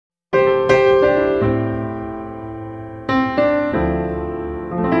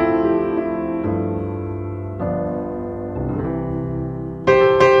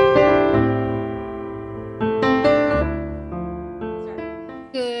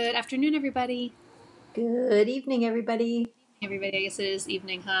Good afternoon, everybody. Good evening, everybody. Everybody, I guess it is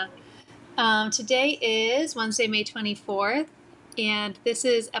evening, huh? Today is Wednesday, May 24th, and this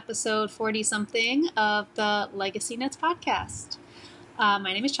is episode 40-something of the LegacyKnitz podcast.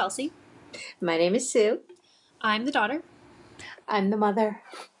 My name is Chelsea. My name is Sue. I'm the daughter. I'm the mother.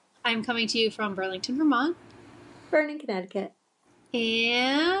 I'm coming to you from Burlington, Vermont. Vernon, Connecticut.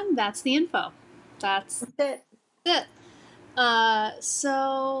 And that's the info. That's it.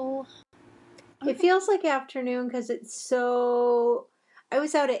 So... It feels like afternoon because it's so... I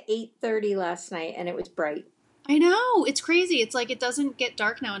was out at 8:30 last night and it was bright. I know. It's crazy. It's like it doesn't get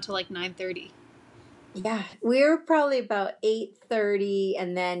dark now until like 9:30. Yeah. We're probably about 8:30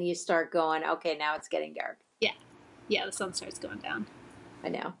 and then you start going, okay, now it's getting dark. Yeah. Yeah, the sun starts going down. I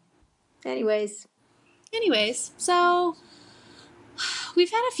know. Anyways, so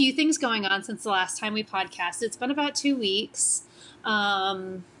we've had a few things going on since the last time we podcasted. It's been about 2 weeks.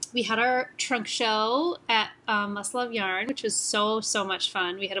 We had our trunk show at Must Love Yarn, which was so much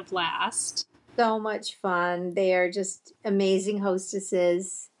fun. We had a blast. So much fun. They are just amazing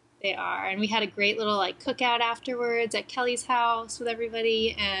hostesses. They are. And we had a great little cookout afterwards at Kelly's house with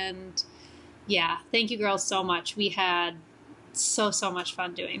everybody. And yeah, thank you girls so much. We had so much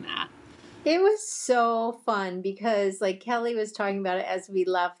fun doing that. It was so fun because Kelly was talking about it as we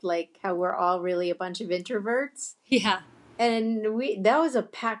left, how we're all really a bunch of introverts. Yeah. And that was a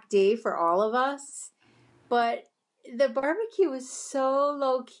packed day for all of us. But the barbecue was so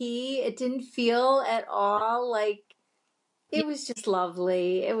low key. It didn't feel at all like it was just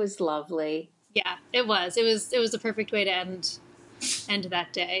lovely. It was lovely. Yeah, it was. It was the perfect way to end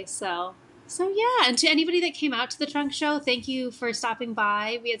that day. So yeah, and to anybody that came out to the trunk show, thank you for stopping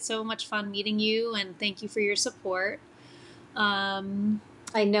by. We had so much fun meeting you, and thank you for your support. I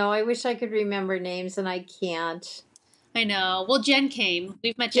know. I wish I could remember names, and I can't. I know. Well, Jen came.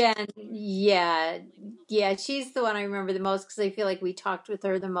 We've met Jen. Yeah. She's the one I remember the most because I feel like we talked with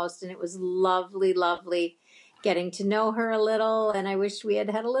her the most, and it was lovely getting to know her a little. And I wish we had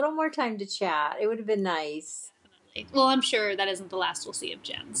a little more time to chat. It would have been nice. Definitely. Well, I'm sure that isn't the last we'll see of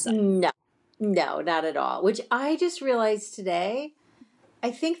Jen. So. No, not at all. Which I just realized today.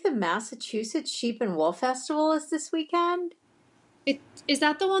 I think the Massachusetts Sheep and Wool Festival is this weekend. Is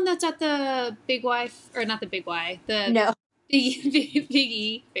that the one that's at the Big Y, or not the Big Y? No. Big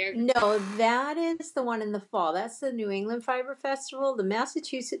E Fair? No, that is the one in the fall. That's the New England Fiber Festival. The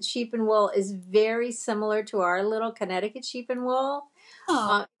Massachusetts Sheep and Wool is very similar to our little Connecticut Sheep and Wool.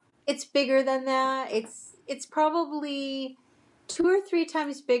 Oh. It's bigger than that. It's probably 2 or 3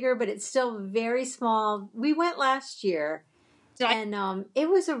 times bigger, but it's still very small. We went last year. And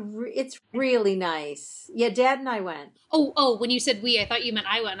it's really nice. Yeah, Dad and I went. Oh, when you said we, I thought you meant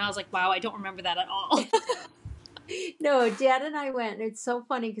I went. And I was like, wow, I don't remember that at all. No, Dad and I went. And it's so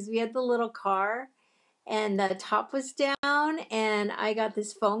funny because we had the little car and the top was down. And I got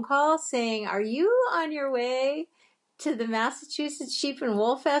this phone call saying, are you on your way to the Massachusetts Sheep and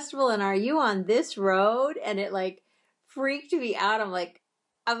Wool Festival? And are you on this road? And it freaked me out.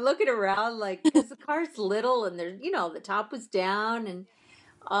 I'm looking around because the car's little and there's, the top was down. And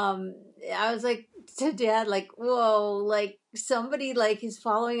I was like to Dad, whoa, somebody is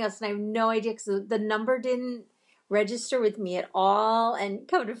following us. And I have no idea because the number didn't register with me at all. And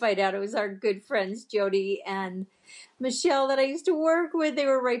come to find out, it was our good friends, Joji and Michelle that I used to work with. They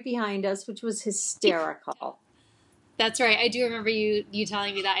were right behind us, which was hysterical. That's right. I do remember you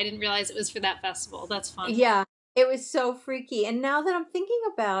telling me that. I didn't realize it was for that festival. That's fun. Yeah. It was so freaky. And now that I'm thinking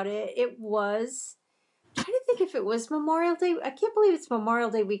about it, I'm trying to think if it was Memorial Day. I can't believe it's Memorial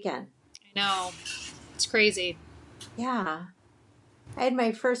Day weekend. I know. It's crazy. Yeah. I had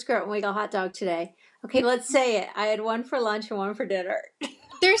my first Grout and Wiggle hot dog today. Okay, let's say it. I had one for lunch and one for dinner.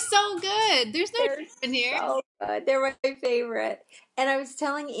 They're so good. There's no in here. So good. They're my favorite. And I was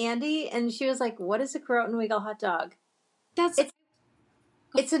telling Andy, and she was like, what is a Grout and Wiggle hot dog?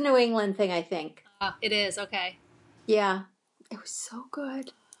 It's a New England thing, I think. It is. Okay. Yeah. It was so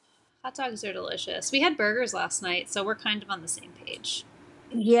good. Hot dogs are delicious. We had burgers last night, so we're kind of on the same page.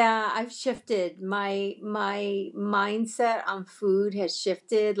 Yeah, I've shifted. My mindset on food has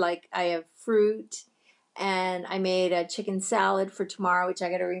shifted. I have fruit, and I made a chicken salad for tomorrow, which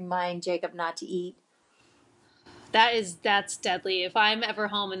I got to remind Jacob not to eat. That's deadly. If I'm ever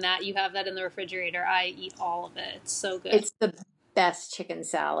home and that you have that in the refrigerator, I eat all of it. It's so good. It's the best chicken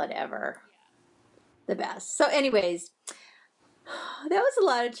salad ever. The best. So anyways, that was a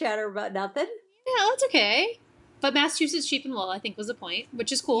lot of chatter about nothing. Yeah, that's okay. But Massachusetts Sheep and Wool, I think, was the point,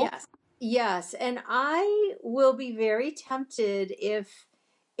 which is cool. Yes. And I will be very tempted if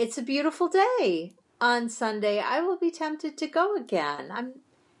it's a beautiful day on Sunday. I will be tempted to go again.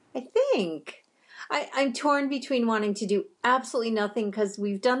 I think. I'm torn between wanting to do absolutely nothing because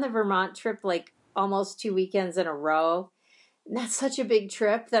we've done the Vermont trip like almost 2 weekends in a row. And that's such a big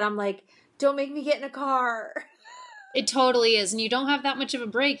trip that I'm like, don't make me get in a car. It totally is. And you don't have that much of a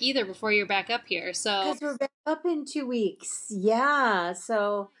break either before you're back up here. So, Because we're back up in 2 weeks. Yeah.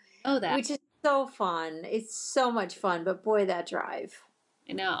 So, oh, that. which is so fun. It's so much fun. But boy, that drive.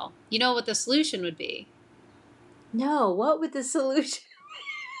 I know. You know what the solution would be? No, what would the solution?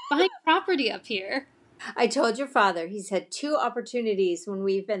 Buying property up here. I told your father he's had 2 opportunities when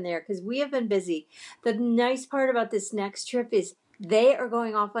we've been there because we have been busy. The nice part about this next trip is they are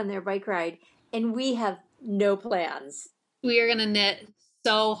going off on their bike ride and we have no plans. We are going to knit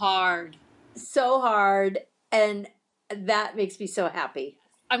so hard. So hard. And that makes me so happy.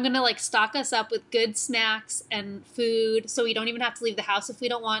 I'm going to like stock us up with good snacks and food so we don't even have to leave the house if we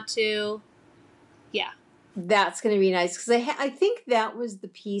don't want to. Yeah. That's going to be nice because I think that was the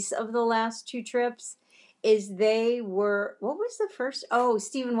piece of the last 2 trips is they were, what was the first? Oh,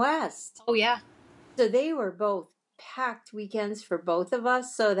 Stephen West. Oh, yeah. So they were both packed weekends for both of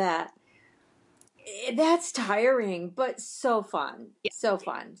us so that's tiring, but so fun. Yeah. So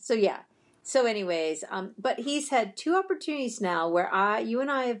fun. So yeah. So anyways, but he's had 2 opportunities now where you and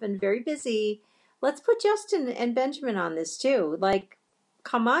I have been very busy. Let's put Justin and Benjamin on this too. Like,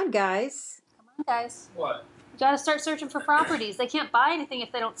 come on, guys. Come on, guys. What? You got to start searching for properties. They can't buy anything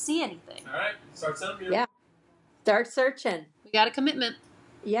if they don't see anything. All right, start sending me. Yeah. Start searching. We got a commitment.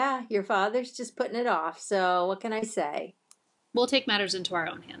 Yeah, your father's just putting it off. So what can I say? We'll take matters into our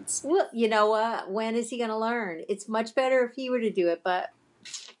own hands. Well, you know what? When is he going to learn? It's much better if he were to do it, but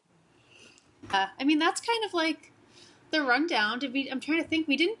I mean, that's kind of like the rundown. I'm trying to think.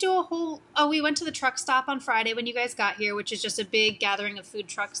 We didn't do a whole... Oh, we went to the truck stop on Friday when you guys got here, which is just a big gathering of food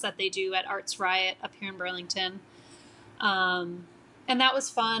trucks that they do at Artz Riot up here in Burlington. And that was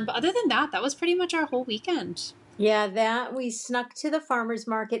fun. But other than that, that was pretty much our whole weekend. yeah, that we snuck to the farmer's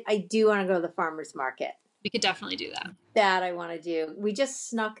market. I do want to go to the farmer's market. We could definitely do that. That I want to do. We just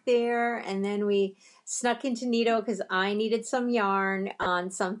snuck there and then we snuck into Nito because I needed some yarn on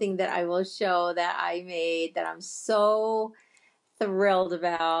something that I will show that I made that I'm so thrilled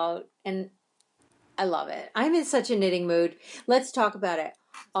about. And I love it. I'm in such a knitting mood. Let's talk about it.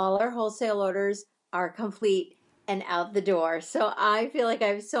 All our wholesale orders are complete and out the door. So I feel like I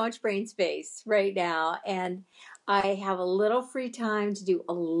have so much brain space right now. And I have a little free time to do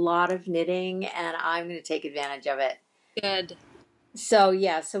a lot of knitting, and I'm going to take advantage of it. Good. So,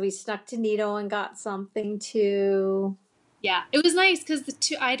 yeah, so we snuck to Nito and got something too. Yeah, it was nice because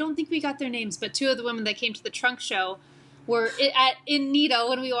I don't think we got their names, but 2 of the women that came to the trunk show were in Nito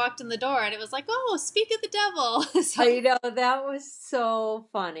when we walked in the door, and it was like, oh, speak of the devil. So, I know, that was so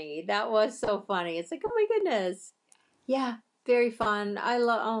funny. That was so funny. It's like, oh my goodness. Yeah, very fun.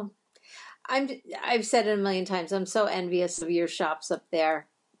 I've said it a million times, I'm so envious of your shops up there.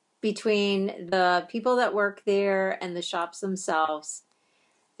 Between the people that work there and the shops themselves,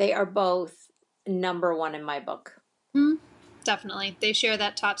 they are both number 1 in my book. definitely. They share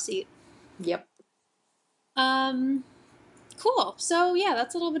that top seat. Yep. Cool. So, yeah,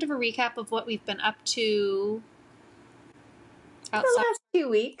 that's a little bit of a recap of what we've been up to outside. The last 2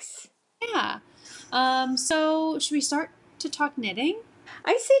 weeks. Yeah. So, should we start to talk knitting?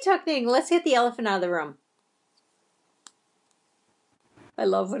 I say talk knitting. Let's get the elephant out of the room. I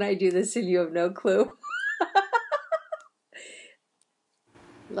love when I do this and you have no clue.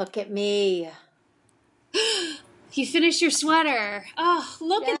 Look at me. You finished your sweater. Oh,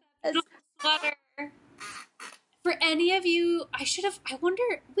 look Yes. at that beautiful sweater. For any of you, I wonder,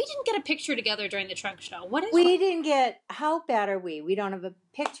 we didn't get a picture together during the trunk show. What is We didn't get, how bad are we? We don't have a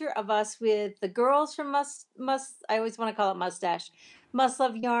picture of us with the girls from I always want to call it Mustache. Must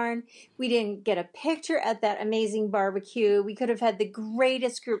Love Yarn. We didn't get a picture at that amazing barbecue. We could have had the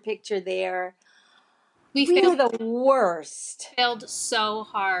greatest group picture there. We We are failed, the worst. failed so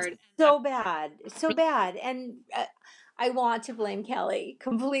hard. So bad. So bad. And I want to blame Kelly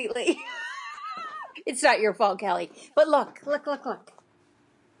completely. It's not your fault, Kelly. But look.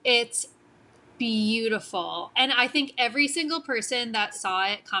 It's beautiful. And I think every single person that saw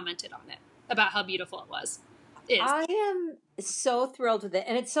it commented on it about how beautiful it was. I am so thrilled with it.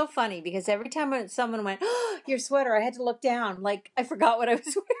 And it's so funny because every time someone went, oh, your sweater, I had to look down. Like, I forgot what I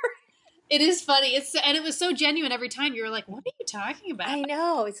was wearing. It is funny. And it was so genuine every time. You were like, what are you talking about? I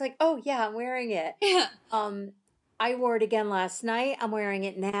know. It's like, oh, yeah, I'm wearing it. Yeah. I wore it again last night. I'm wearing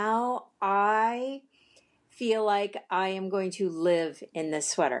it now. I feel like I am going to live in this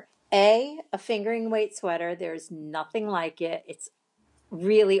sweater. A fingering weight sweater. There's nothing like it. It's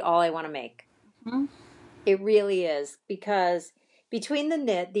really all I want to make. Mm-hmm. It really is because between the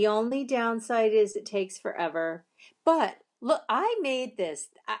knit, the only downside is it takes forever. But look, I made this.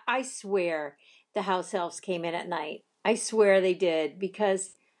 I swear the house elves came in at night. I swear they did,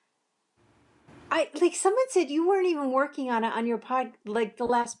 because like someone said you weren't even working on it on your like the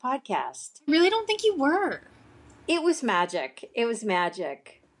last podcast. I really don't think you were. It was magic. It was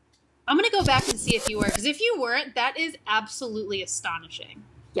magic. I'm going to go back and see if you were, because if you weren't, that is absolutely astonishing.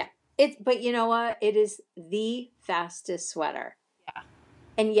 Yeah. But you know what? It is the fastest sweater. Yeah.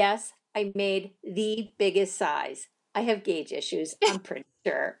 And yes, I made the biggest size. I have gauge issues, I'm pretty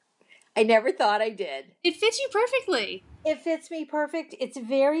sure. I never thought I did. It fits you perfectly. It fits me perfect. It's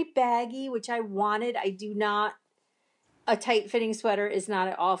very baggy, which I wanted. A tight fitting sweater is not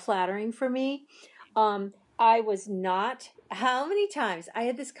at all flattering for me. I was not, how many times? I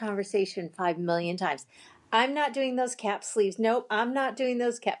had this conversation 5 million times. I'm not doing those cap sleeves. Nope, I'm not doing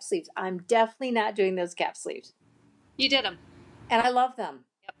those cap sleeves. I'm definitely not doing those cap sleeves. You did them. And I love them.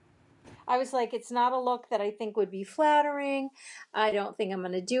 Yep. I was like, it's not a look that I think would be flattering. I don't think I'm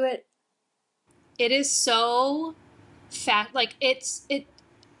going to do it. It is so fat. Like it's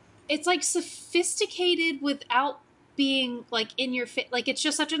like sophisticated without being like in your fit. Like it's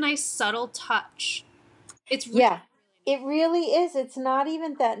just such a nice subtle touch. It's really, yeah, it really is. It's not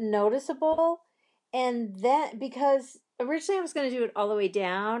even that noticeable. And then, because originally I was going to do it all the way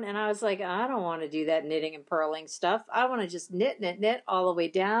down, and I was like, I don't want to do that knitting and purling stuff. I want to just knit all the way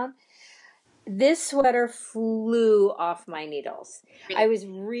down. This sweater flew off my needles. Really? I was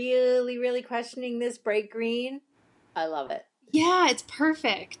really, really questioning this bright green. I love it. Yeah, it's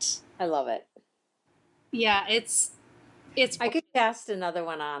perfect. I love it. Yeah, it's. I could cast another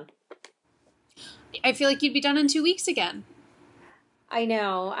one on. I feel like you'd be done in 2 weeks again. I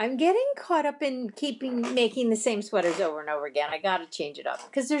know. I'm getting caught up in making the same sweaters over and over again. I got to change it up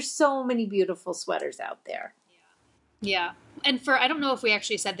because there's so many beautiful sweaters out there. Yeah. And I don't know if we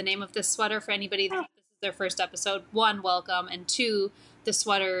actually said the name of this sweater for anybody that this is their first episode. 1, welcome. And 2, the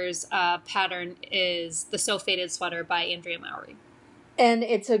sweater's pattern is the So Faded Sweater by Andrea Mowry. And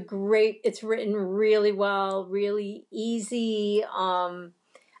it's written really well, really easy.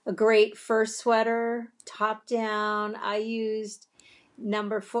 A great first sweater, top down. I used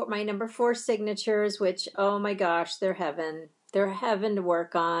my number 4 signatures, which, oh my gosh, they're heaven. They're heaven to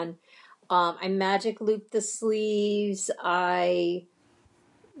work on. I magic looped the sleeves. I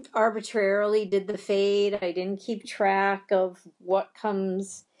arbitrarily did the fade. I didn't keep track of what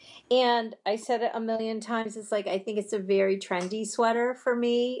comes. And I said it a million times. It's like, I think it's a very trendy sweater for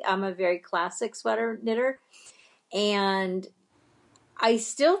me. I'm a very classic sweater knitter. And I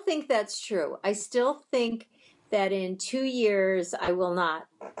still think that's true. I still think that in 2 years, I will not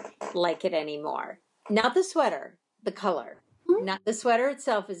like it anymore. Not the sweater, the color. Mm-hmm. Not the sweater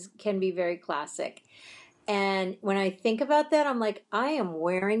itself can be very classic. And when I think about that, I'm like, I am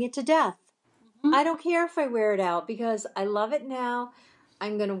wearing it to death. Mm-hmm. I don't care if I wear it out because I love it now.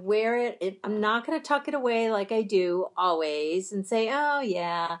 I'm going to wear it. I'm not going to tuck it away like I do always and say, oh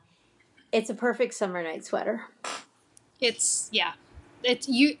yeah, it's a perfect summer night sweater. It's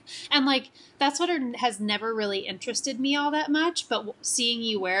you, and like that sweater has never really interested me all that much, but seeing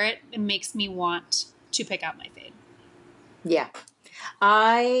you wear it, it makes me want to pick out my fade. Yeah.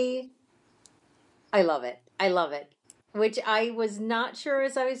 I love it. I love it. Which I was not sure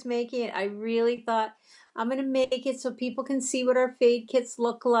as I was making it. I really thought I'm going to make it so people can see what our fade kits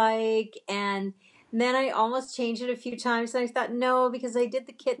look like. And then I almost changed it a few times. And I thought, no, because I did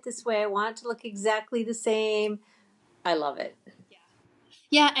the kit this way. I want it to look exactly the same. I love it.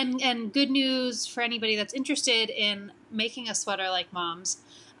 Yeah, and good news for anybody that's interested in making a sweater like Mom's.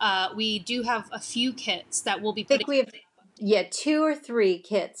 We do have a few kits that we'll be putting. I think we have 2 or 3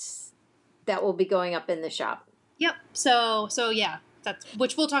 kits that will be going up in the shop. Yep. So yeah,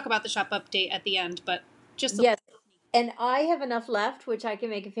 which we'll talk about the shop update at the end, but just yes. And I have enough left, which I can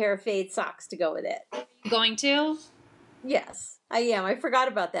make a pair of fade socks to go with it. Going to? Yes, I am. I forgot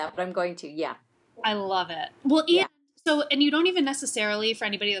about that, but I'm going to. Yeah. I love it. Well, yeah. So, and you don't even necessarily, for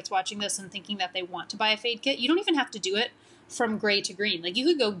anybody that's watching this and thinking that they want to buy a fade kit, you don't even have to do it from gray to green. Like you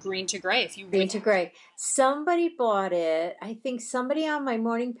could go green to gray if you green to gray. Somebody bought it. I think somebody on my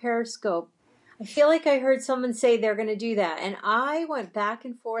morning Periscope. I feel like I heard someone say they're going to do that. And I went back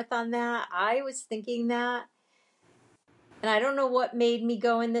and forth on that. I was thinking that. And I don't know what made me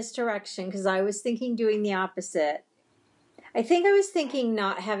go in this direction because I was thinking doing the opposite. I think I was thinking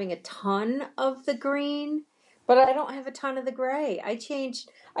not having a ton of the green. But I don't have a ton of the gray.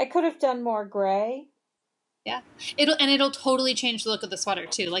 I could have done more gray. Yeah. It'll totally change the look of the sweater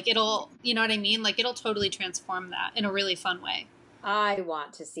too. Like you know what I mean? Like it'll totally transform that in a really fun way. I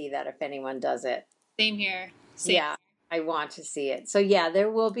want to see that if anyone does it. Same here. Same. Yeah. I want to see it. So yeah,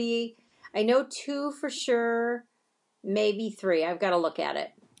 there will be, I know 2 for sure, maybe 3. I've got to look at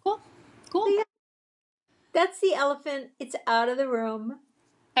it. Cool. So yeah, that's the elephant. It's out of the room.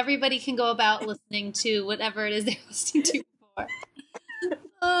 Everybody can go about listening to whatever it is they're listening to before.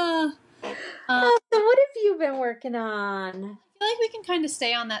 So what have you been working on? I feel like we can kind of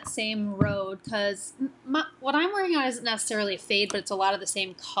stay on that same road because what I'm working on isn't necessarily a fade, but it's a lot of the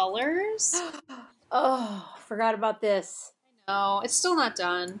same colors. Oh, forgot about this. No, it's still not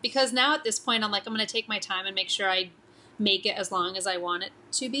done because now at this point I'm going to take my time and make sure I make it as long as I want it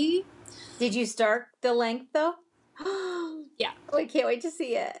to be. Did you start the length though? Yeah. Oh, I can't wait to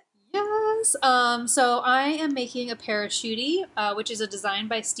see it. Yes. So I am making a parachute, which is a design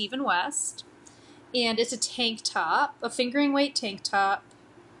by Stephen West, and it's a tank top, a fingering weight tank top.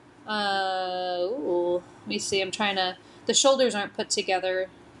 Let me see. The shoulders aren't put together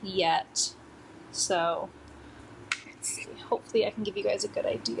yet, so let's see. Hopefully I can give you guys a good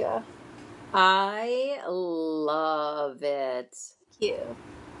idea. I love it. Thank you.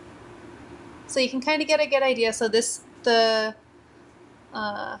 So you can kind of get a good idea. So the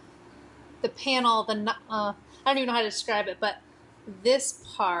panel, I don't even know how to describe it, but this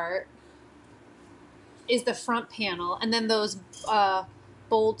part is the front panel, and then those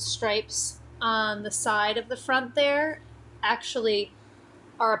bold stripes on the side of the front there actually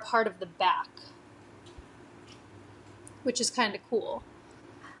are a part of the back, which is kind of cool.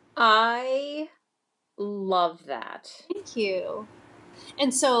 I love that. Thank you.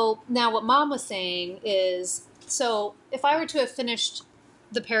 And so now what Mom was saying is, so if I were to have finished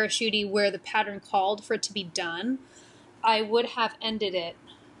the parachute where the pattern called for it to be done, I would have ended it.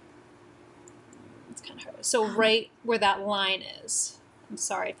 It's kind of hard. So right where that line is. I'm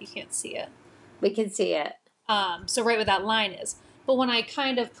sorry if you can't see it. We can see it. So right where that line is. But when I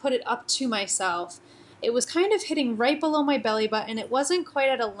kind of put it up to myself, it was kind of hitting right below my belly button. It wasn't quite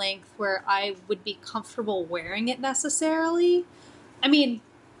at a length where I would be comfortable wearing it necessarily. I mean,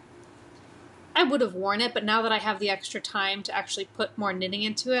 I would have worn it, but now that I have the extra time to actually put more knitting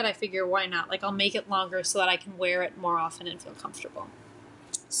into it, I figure why not? I'll make it longer so that I can wear it more often and feel comfortable.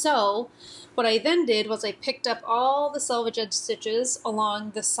 So what I then did was I picked up all the selvage edge stitches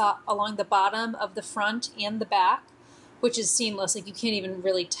along the bottom of the front and the back, which is seamless. You can't even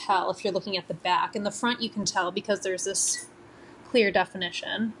really tell if you're looking at the back. In the front you can tell because there's this clear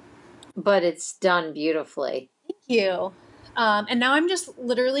definition. But it's done beautifully. Thank you. And now I'm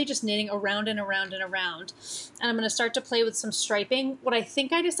literally just knitting around and around and around. And I'm going to start to play with some striping. What I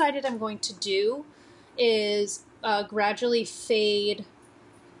think I decided I'm going to do is gradually fade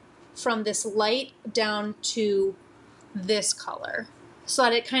from this light down to this color so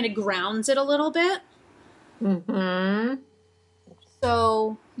that it kind of grounds it a little bit. Mm-hmm.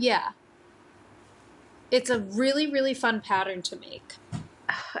 So, yeah. It's a really, really fun pattern to make.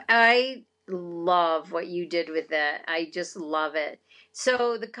 I love what you did with it. I just love it.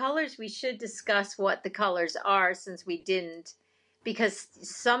 So the colors, we should discuss what the colors are since we didn't, because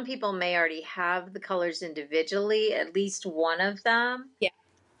some people may already have the colors individually, at least one of them. Yeah.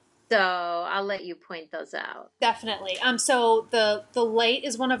 So I'll let you point those out. Definitely. So the light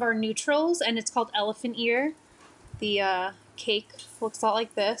is one of our neutrals, and it's called Elephant Ear. The cake looks a lot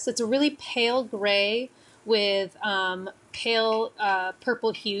like this. It's a really pale gray with pale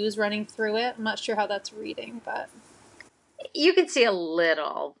purple hues running through it. I'm not sure how that's reading, but you can see a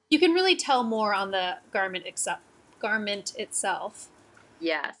little. You can really tell more on the garment itself.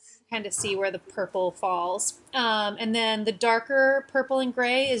 Yes. Kind of see where the purple falls. And then the darker purple and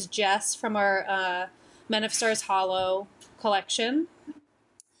gray is Jess from our Men of Stars Hollow collection.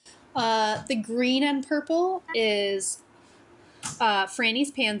 The green and purple is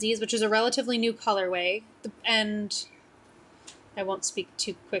Franny's Pansies, which is a relatively new colorway. And I won't speak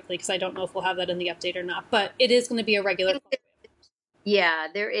too quickly because I don't know if we'll have that in the update or not. But it is going to be a regular colorway. Yeah,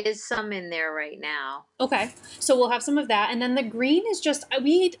 there is some in there right now. Okay, so we'll have some of that. And then the green is just,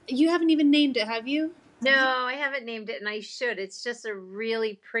 you haven't even named it, have you? No, I haven't named it, and I should. It's just a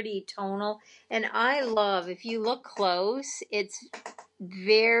really pretty tonal. And I love, if you look close, it's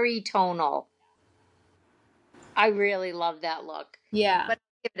very tonal. I really love that look. Yeah. But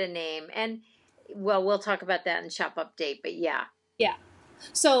I'll give it a name. And, well, we'll talk about that in shop update, but yeah. Yeah.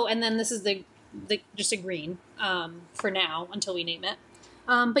 So, and then this is just a green for now until we name it.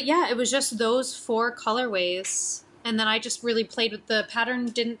 But yeah, it was just those 4 colorways. And then I just really played with the pattern,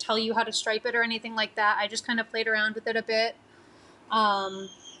 didn't tell you how to stripe it or anything like that. I just kind of played around with it a bit. And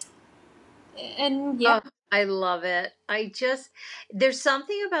yeah. Oh, I love it. There's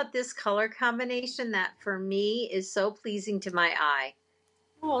something about this color combination that for me is so pleasing to my eye.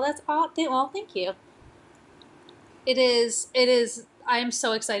 Oh, that's odd. Well, thank you. It is. It is. I am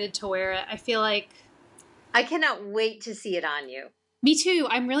so excited to wear it. I feel like I cannot wait to see it on you. me too.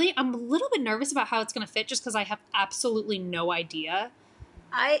 I'm a little bit nervous about how it's going to fit just because I have absolutely no idea.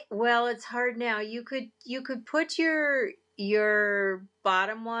 Well, it's hard now. You could put your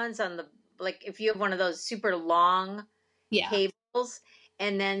bottom ones on the, like, if you have one of those super long Yeah. cables,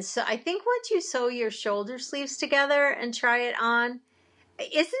 and then, so I think once you sew your shoulder sleeves together and try it on,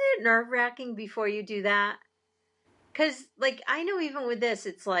 isn't it nerve-wracking before you do that? Because, like, I know even with this,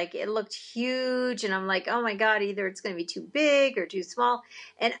 it's like it looked huge, and I'm like, oh my God, either it's going to be too big or too small.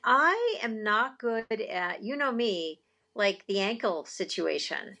 And I am not good at, you know me, like the ankle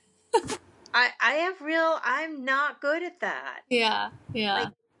situation. I'm not good at that. Yeah. Yeah.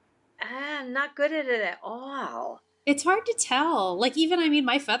 Like, I'm not good at it at all. It's hard to tell. Like even I mean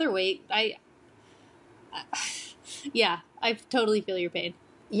my featherweight, yeah, I totally feel your pain.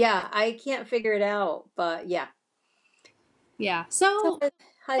 Yeah, I can't figure it out, but yeah. Yeah. So So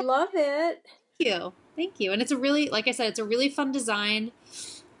I love it. thank you. Thank you. And it's a really, like I said, it's a really fun design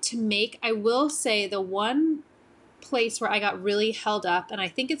to make. I will say the one place where I got really held up, and I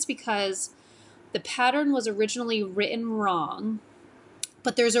think it's because the pattern was originally written wrong,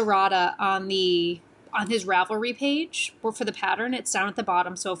 but there's errata on his Ravelry page for the pattern. It's down at the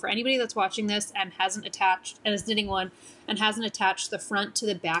bottom. So for anybody that's watching this and hasn't attached and is knitting one and hasn't attached the front to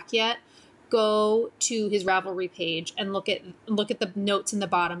the back yet, go to his Ravelry page and look at the notes in the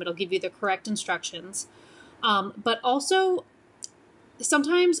bottom. It'll give you the correct instructions. But also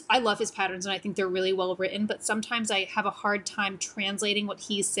sometimes I love his patterns and I think they're really well written, but sometimes I have a hard time translating what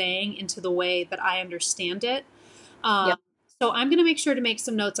he's saying into the way that I understand it. Yep. So I'm going to make sure to make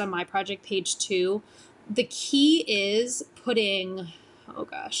some notes on my project page too. The key is putting, oh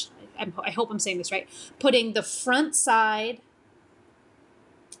gosh, I hope I'm saying this right, putting the front side,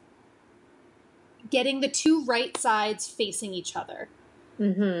 getting the two right sides facing each other.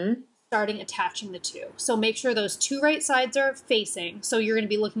 Mm-hmm. Starting attaching the two. So make sure those two right sides are facing. So you're going to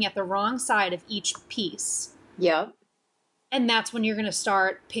be looking at the wrong side of each piece. Yep. And that's when you're going to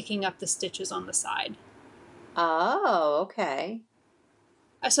start picking up the stitches on the side. Oh, okay.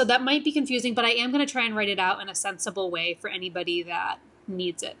 So that might be confusing, but I am going to try and write it out in a sensible way for anybody that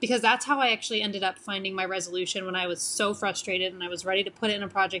needs it. Because that's how I actually ended up finding my resolution when I was so frustrated and I was ready to put it in a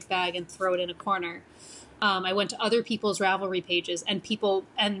project bag and throw it in a corner. I went to other people's Ravelry pages and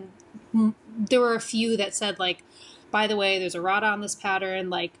there were a few that said, like, by the way, there's errata on this pattern.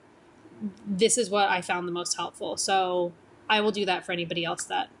 Like, this is what I found the most helpful. So I will do that for anybody else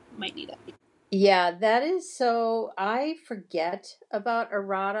that might need it. Yeah, that is so. I forget about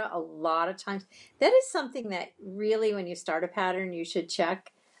errata a lot of times. That is something that really, when you start a pattern, you should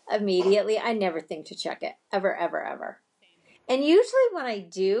check immediately. I never think to check it, ever, ever, ever. And usually when I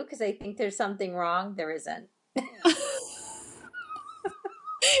do, because I think there's something wrong, there isn't.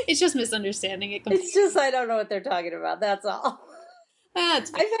 It's just misunderstanding it. It's just I don't know what they're talking about. That's all. I've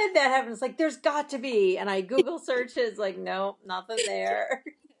had that happen. It's like, there's got to be. And I Google search it. It's like, nope, nothing there.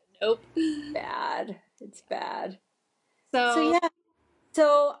 Nope. Bad. It's bad. So yeah.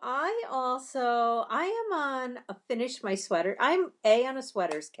 So I am on a finish my sweater. I'm A, on a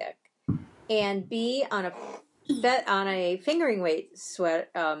sweaters kick, and B, on a fingering weight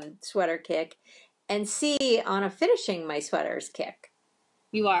sweater kick, and C, on a finishing my sweaters kick.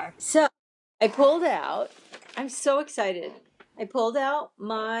 You are. So I pulled out. I'm so excited. I pulled out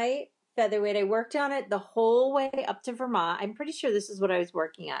my featherweight. I worked on it the whole way up to Vermont. I'm pretty sure this is what I was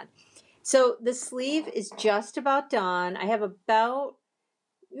working on. So the sleeve is just about done. I have about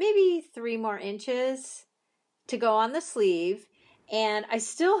maybe 3 more inches to go on the sleeve. And I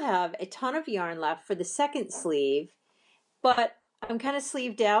still have a ton of yarn left for the second sleeve. But I'm kind of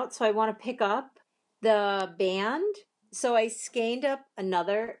sleeved out, so I want to pick up the band. So I skeined up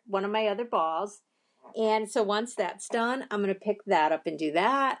one of my other balls. And so once that's done, I'm going to pick that up and do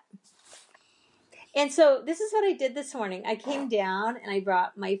that. And so this is what I did this morning. I came down and I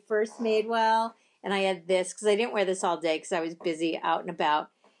brought my first Madewell, and I had this because I didn't wear this all day because I was busy out and about.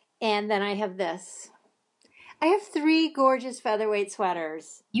 And then I have this. I have 3 gorgeous featherweight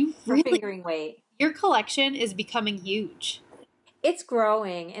sweaters for fingering weight. Your collection is becoming huge. It's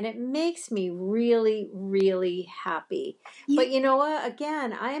growing, and it makes me really, really happy. Yeah. But you know what?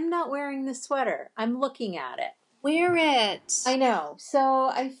 Again, I am not wearing the sweater. I'm looking at it. Wear it. I know.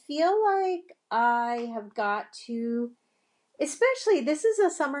 So I feel like I have got to, especially this is a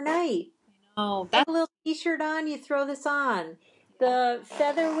summer night. I know. That little t-shirt on, you throw this on. The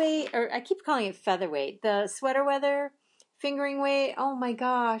featherweight, or I keep calling it featherweight, the sweater weather fingering weight. Oh my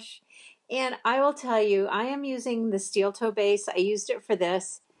gosh. And I will tell you, I am using the steel toe base. I used it for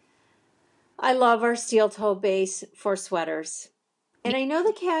this. I love our steel toe base for sweaters. And I know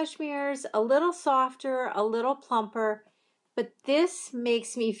the cashmere's a little softer, a little plumper, but this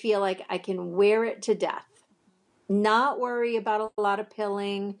makes me feel like I can wear it to death. Not worry about a lot of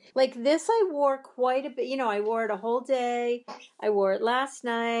pilling. Like this I wore quite a bit. You know, I wore it a whole day. I wore it last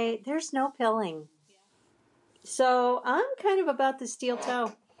night. There's no pilling. So I'm kind of about the steel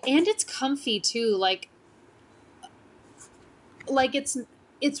toe. And it's comfy too. Like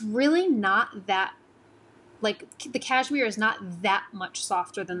it's really not that, like, the cashmere is not that much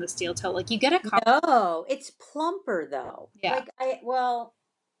softer than the steel toe. Like, you get a No, it's plumper though. Yeah.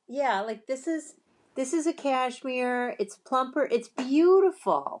 Like this is a cashmere. It's plumper. It's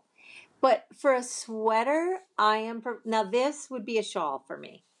beautiful. But for a sweater, now this would be a shawl for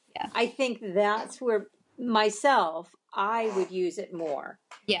me. Yeah. I think that's where I would use it more.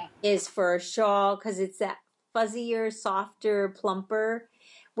 Yeah. Is for a shawl, because it's that fuzzier, softer, plumper.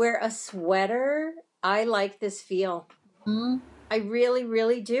 Where a sweater, I like this feel. Mm-hmm. I really,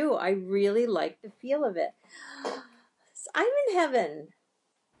 really do. I really like the feel of it. I'm in heaven.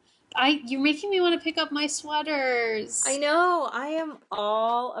 You're making me want to pick up my sweaters. I know. I am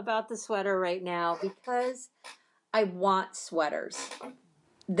all about the sweater right now because I want sweaters.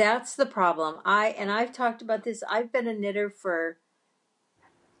 That's the problem. I've talked about this. I've been a knitter for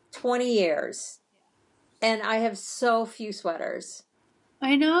 20 years. And I have so few sweaters.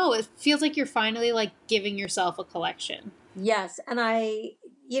 I know. It feels like you're finally, like, giving yourself a collection. Yes. And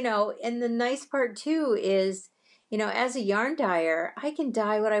and the nice part too is, as a yarn dyer, I can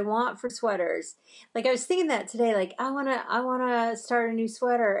dye what I want for sweaters. Like I was thinking that today, like I want to start a new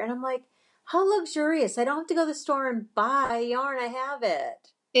sweater. And I'm like, how luxurious. I don't have to go to the store and buy yarn. I have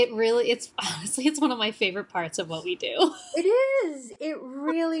it. Honestly, it's one of my favorite parts of what we do. It is. It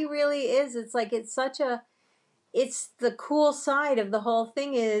really, really is. It's like, it's the cool side of the whole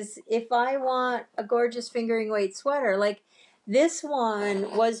thing is if I want a gorgeous fingering weight sweater, like this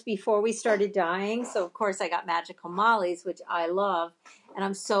one was before we started dyeing. So of course I got Magical Molly's, which I love. And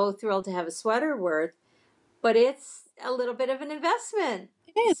I'm so thrilled to have a sweater worth, but it's a little bit of an investment.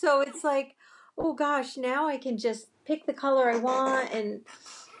 It is. So it's like, oh gosh, now I can just pick the color I want. And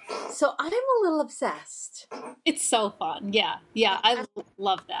so I'm a little obsessed. It's so fun. Yeah. Yeah. I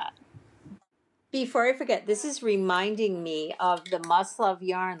love that. Before I forget, this is reminding me of the Must Love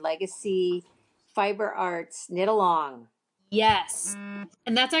Yarn Legacy Fiber Arts Knit Along. Yes.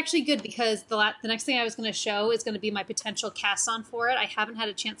 And that's actually good because the next thing I was going to show is going to be my potential cast on for it. I haven't had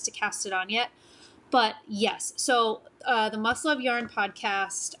a chance to cast it on yet. But yes, so the Must Love Yarn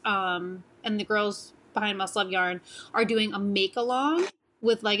podcast and the girls behind Must Love Yarn are doing a make-along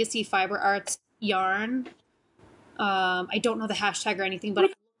with Legacy Fiber Arts yarn. I don't know the hashtag or anything,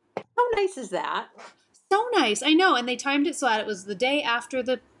 but how nice is that? So nice. I know. And they timed it so that it was the day after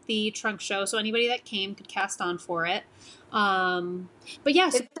the trunk show, so anybody that came could cast on for it. But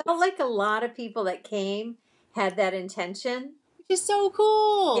yes, it felt like a lot of people that came had that intention. Which is so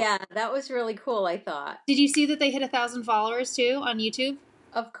cool. Yeah, that was really cool, I thought. Did you see that they hit 1,000 followers too on YouTube?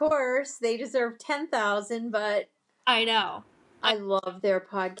 Of course. They deserve 10,000, but I know. I love their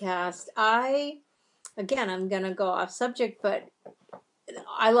podcast. Again, I'm going to go off subject, but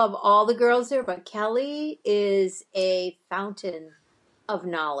I love all the girls there, but Kelly is a fountain of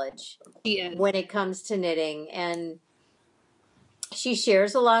knowledge. She is. When it comes to knitting, and she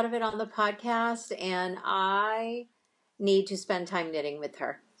shares a lot of it on the podcast, and I need to spend time knitting with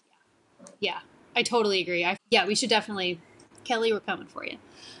her. Yeah, I totally agree. We should definitely, Kelly, we're coming for you.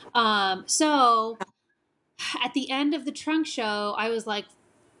 So at the end of the trunk show, I was like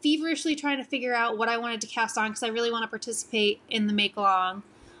feverishly trying to figure out what I wanted to cast on because I really want to participate in the make along.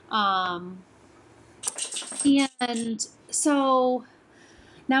 And so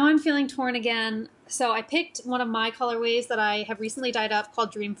now I'm feeling torn again. So I picked one of my colorways that I have recently dyed up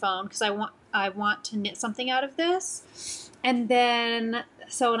called Dream Phone because I want to knit something out of this. And then,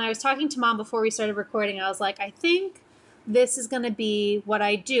 so when I was talking to Mom before we started recording, I was like, I think this is going to be what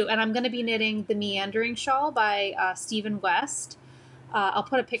I do. And I'm going to be knitting the Meandering Shawl by Stephen West. I'll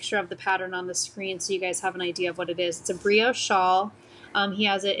put a picture of the pattern on the screen so you guys have an idea of what it is. It's a brioche shawl. He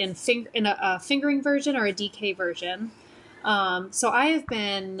has it in a fingering version or a DK version. So I have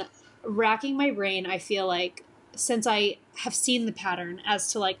been racking my brain, I feel like, since I have seen the pattern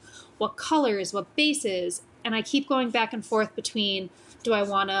as to like what colors, what bases, and I keep going back and forth between, do I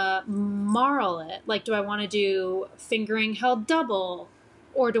want to marl it? Like, do I want to do fingering held double?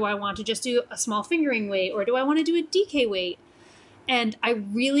 Or do I want to just do a small fingering weight? Or do I want to do a DK weight? And I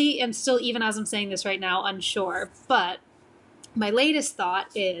really am still, even as I'm saying this right now, unsure. But my latest thought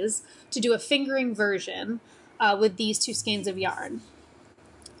is to do a fingering version with these two skeins of yarn.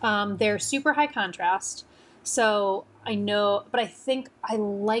 They're super high contrast. So I know, but I think I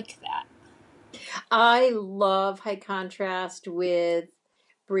like that. I love high contrast with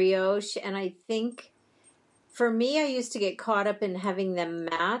brioche, and I think for me, I used to get caught up in having them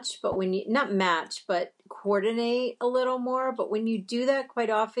match, but when you, not match, but coordinate a little more. But when you do that quite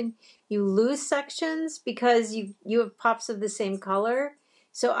often, you lose sections because you have pops of the same color.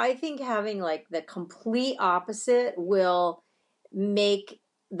 So I think having like the complete opposite will make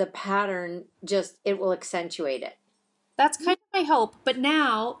the pattern just, it will accentuate it. That's kind of my hope. But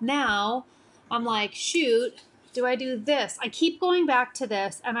now I'm like, shoot, do I do this? I keep going back to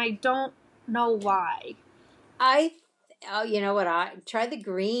this, and I don't know why. Oh, you know what? I try the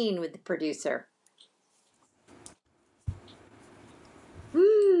green with the producer.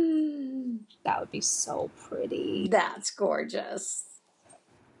 That would be so pretty. That's gorgeous.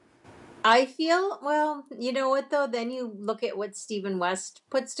 I feel, well, you know what though? Then you look at what Stephen West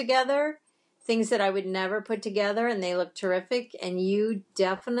puts together, things that I would never put together, and they look terrific. And you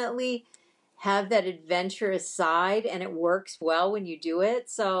definitely have that adventurous side, and it works well when you do it.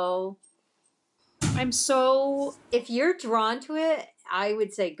 So if you're drawn to it, I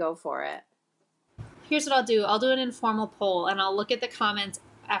would say go for it. Here's what I'll do. I'll do an informal poll, and I'll look at the comments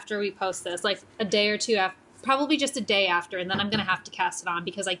after we post this, like a day or two after, probably just a day after, and then I'm going to have to cast it on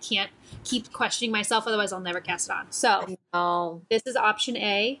because I can't keep questioning myself. Otherwise, I'll never cast it on. So this is option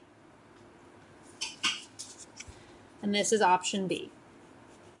A, and this is option B.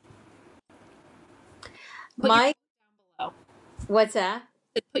 What's that?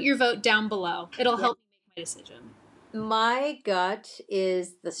 Put your vote down below. It'll help me make my decision. My gut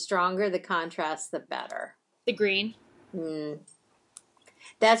is the stronger the contrast, the better. The green?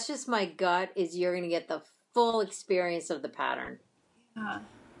 That's just my gut, is you're going to get the full experience of the pattern.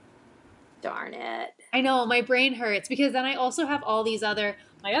 Darn it. I know, my brain hurts because then I also have all these other,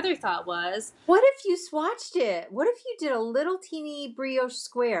 my other thought was, what if you swatched it? What if you did a little teeny brioche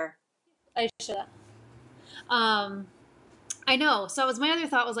square? I should have. I know. So my other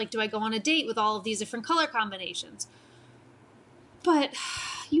thought was like, do I go on a date with all of these different color combinations? But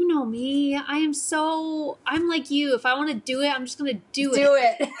you know me, I'm like you. If I want to do it, I'm just going to do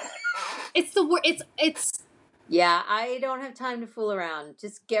it. It's the word. It's. Yeah, I don't have time to fool around.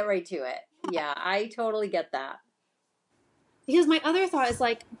 Just get right to it. Yeah, I totally get that. Because my other thought is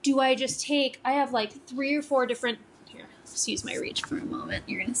like, do I just I have like 3 or 4 different, here, excuse my reach for a moment.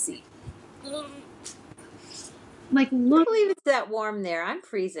 You're going to see. Like, look. I believe it's that warm there. I'm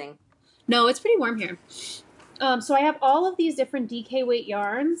freezing. No, it's pretty warm here. So I have all of these different DK weight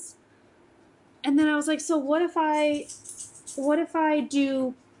yarns. And then I was like, so what if I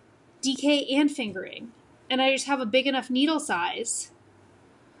do DK and fingering? And I just have a big enough needle size.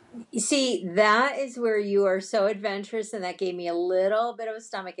 You see, that is where you are so adventurous, and that gave me a little bit of a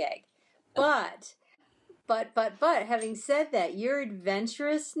stomach ache. But having said that, your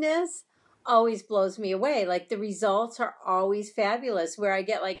adventurousness always blows me away. Like, the results are always fabulous, where I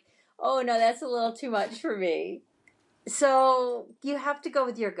get like, oh no, that's a little too much for me. So you have to go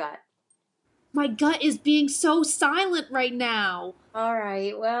with your gut. My gut is being so silent right now. All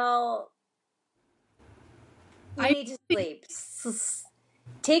right, well, you need to sleep.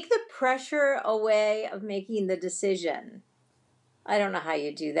 Take the pressure away of making the decision. I don't know how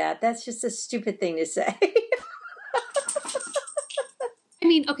you do that. That's just a stupid thing to say. I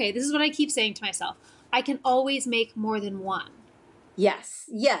mean, okay, this is what I keep saying to myself. I can always make more than one. Yes.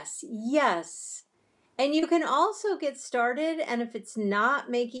 And you can also get started, and if it's not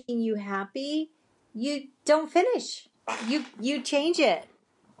making you happy, you don't finish. You change it.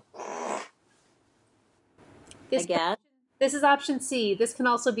 I guess. This is option C. This can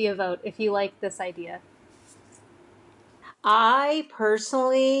also be a vote if you like this idea. I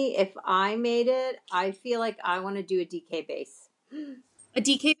personally, if I made it, I feel like I want to do a DK base. A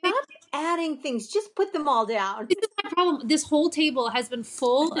DK base? Stop adding things. Just put them all down. This is my problem. This whole table has been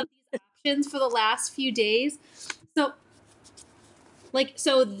full of these options for the last few days. So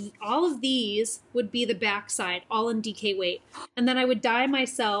all of these would be the backside, all in DK weight. And then I would dye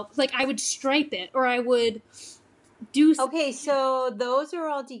myself, like I would stripe it, or I would do... Okay, so those are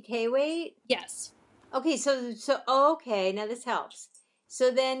all DK weight? Yes. Okay, so okay, now this helps. So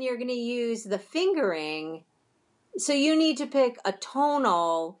then you're going to use the fingering. So you need to pick a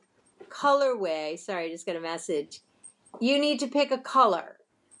tonal colorway. Sorry, I just got a message. You need to pick a color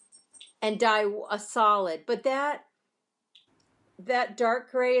and dye a solid. But that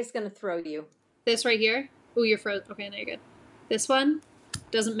dark gray is going to throw you. This right here? Oh, you're frozen. Okay, now you're good. This one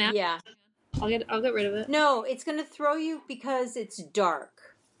doesn't match? Yeah. I'll get rid of it. No, it's going to throw you because it's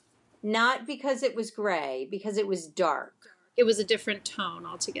dark. Not because it was gray, because it was dark. It was a different tone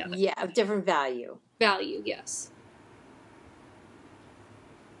altogether. Yeah, a different value. Value, yes.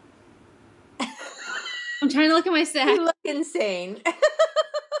 I'm trying to look at my stack. You look insane.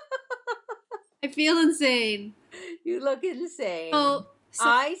 I feel insane. You look insane. Oh, so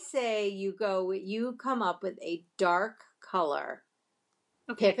I say you come up with a dark color.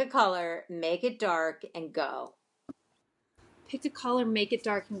 okay. Pick a color, make it dark, and go. Pick a color, make it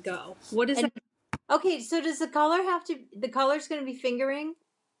dark, and go. What is that? Okay, so does the color's going to be fingering?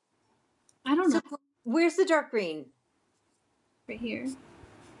 I don't know. So where's the dark green? Right here.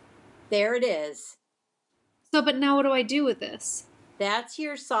 There it is. So, but now what do I do with this? That's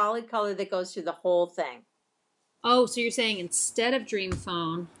your solid color that goes through the whole thing. Oh, so you're saying instead of Dream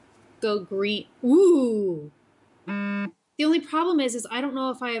Phone, go green. Ooh. The only problem is I don't know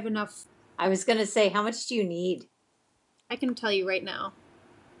if I have enough. I was going to say, how much do you need? I can tell you right now.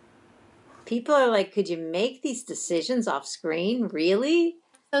 People are like, could you make these decisions off screen? Really?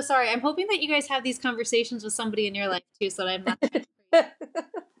 So sorry. I'm hoping that you guys have these conversations with somebody in your life too, so that I'm not.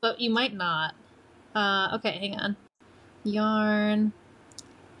 But you might not. Okay, hang on. Yarn.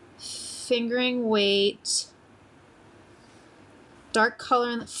 Fingering weight. Dark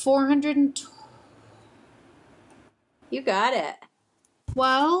color in the 420. You got it.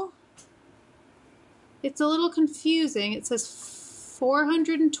 Well, it's a little confusing. It says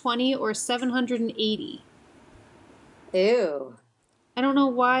 420 or 780. Ew. I don't know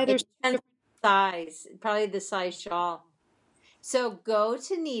why there's It depends on size. Probably the size shawl. So go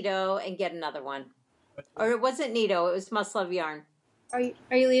to Nito and get another one. Or it wasn't Nito, it was Must Love Yarn. Are you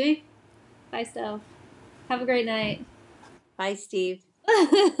leaving? Bye, Steph. Have a great night. Bye, Steve.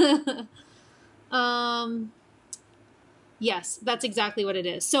 Yes, that's exactly what it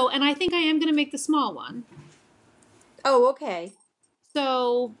is. So, and I think I am going to make the small one. Oh, okay.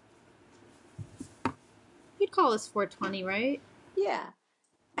 So, you'd call this 420, right? Yeah.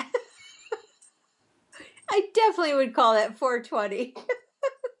 I definitely would call that 420.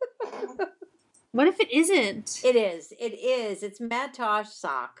 What if it isn't? It is. It is. It's Mad Tosh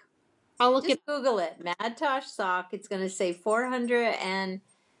sock. I'll look Just at. Google it. Mad Tosh sock. It's going to say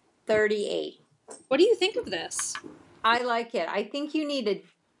 438. What do you think of this? I like it. I think you need a...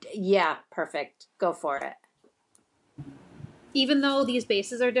 Yeah, perfect. Go for it. Even though these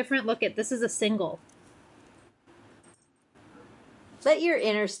bases are different, look at this is a single. Let your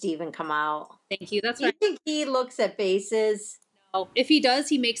inner Steven come out. Thank you. That's Do you right. think he looks at bases? No, if he does,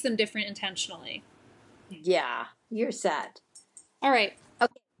 he makes them different intentionally. Yeah, you're set. All right.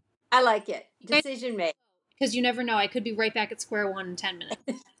 Okay, I like it. Decision made. Because you never know. I could be right back at square one in 10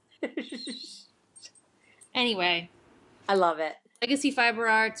 minutes. Anyway. I love it. Legacy Fiber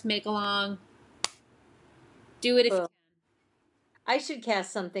Arts, make along. Do it if you can. I should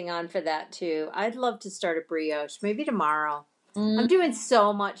cast something on for that too. I'd love to start a brioche. Maybe tomorrow. I'm doing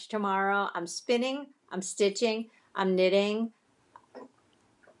so much tomorrow. I'm spinning. I'm stitching. I'm knitting.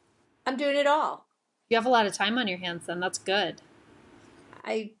 I'm doing it all. You have a lot of time on your hands then. That's good.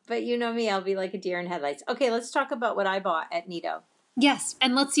 But you know me, I'll be like a deer in headlights. Okay, let's talk about what I bought at Nito. Yes,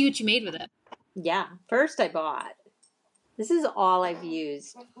 and let's see what you made with it. Yeah, first I bought. This is all I've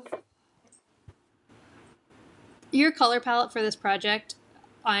used. Your color palette for this project,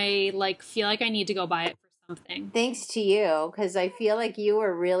 I feel like I need to go buy it for something. Thanks to you, because I feel like you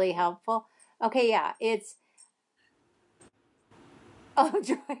were really helpful. Okay, yeah, it's... Oh, I'm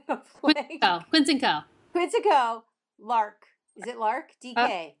drawing a blank. Quince & Co. Quince & Lark. Is it Lark?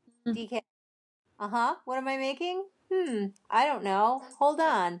 DK. DK. Uh-huh. What am I making? I don't know. Hold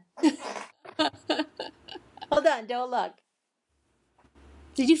on. Hold on. Don't look.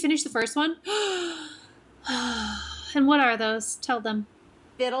 Did you finish the first one? And what are those? Tell them.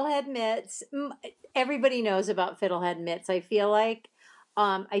 Fiddlehead mitts. Everybody knows about Fiddlehead mitts, I feel like.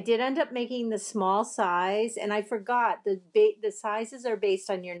 I did end up making the small size, and I forgot the sizes are based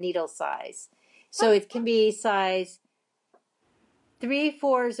on your needle size. So it can be size 3,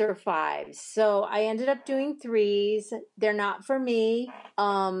 4s, or 5s. So I ended up doing 3s. They're not for me.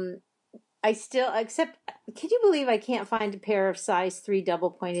 Can you believe I can't find a pair of size 3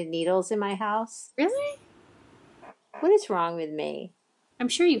 double-pointed needles in my house? Really? What is wrong with me? I'm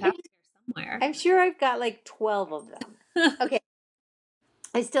sure you have it somewhere. I'm sure I've got like 12 of them. Okay.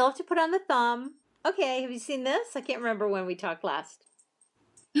 I still have to put on the thumb. Okay, have you seen this? I can't remember when we talked last.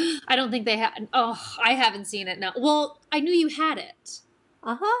 I don't think they had. Oh, I haven't seen it now. Well, I knew you had it.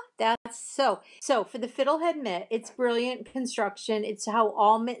 Uh-huh. That's so for the Fiddlehead mitt, it's brilliant construction. It's how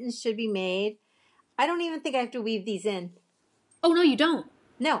all mittens should be made. I don't even think I have to weave these in. Oh, no, you don't.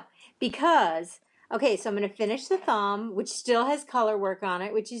 No, because, okay, so I'm going to finish the thumb, which still has color work on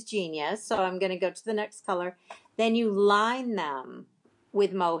it, which is genius. So I'm going to go to the next color. Then you line them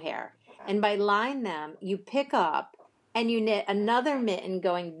with mohair. And by line them, you pick up and you knit another mitten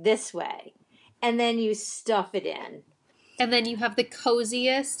going this way. And then you stuff it in. And then you have the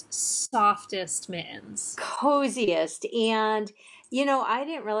coziest, softest mittens. Coziest. And, you know, I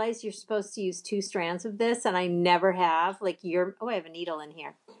didn't realize you're supposed to use 2 strands of this, and I never have. Like I have a needle in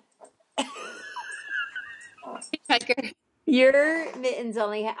here. Your mittens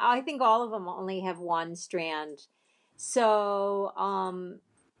only I think all of them only have 1 strand. So,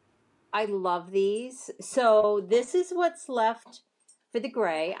 I love these. So this is what's left for the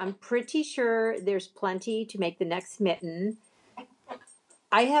gray. I'm pretty sure there's plenty to make the next mitten.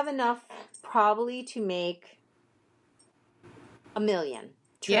 I have enough probably to make 1,000,000,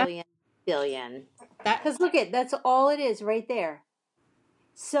 trillion, billion. Because look that's all it is right there.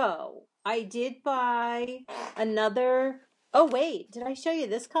 So I did buy another. Oh wait, did I show you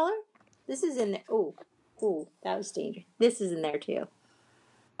this color? This is in there. Oh, that was dangerous. This is in there too.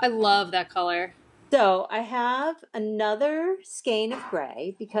 I love that color. So I have another skein of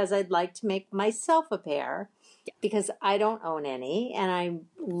gray because I'd like to make myself a pair because I don't own any and I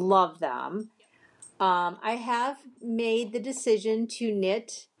love them. I have made the decision to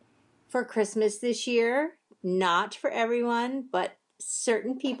knit for Christmas this year. Not for everyone, but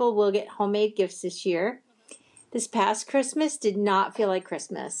certain people will get homemade gifts this year. This past Christmas did not feel like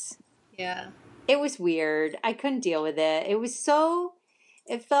Christmas. Yeah. It was weird. I couldn't deal with it.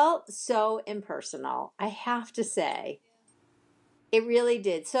 It felt so impersonal, I have to say. It really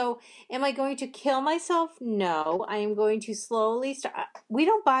did. So, am I going to kill myself? No. I am going to slowly start. We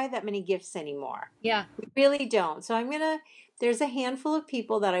don't buy that many gifts anymore. Yeah. We really don't. So, there's a handful of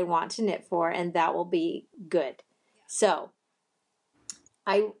people that I want to knit for, and that will be good. So,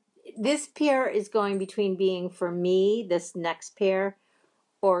 this pair is going between being for me, this next pair,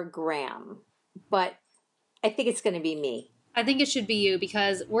 or Graham. But I think it's going to be me. I think it should be you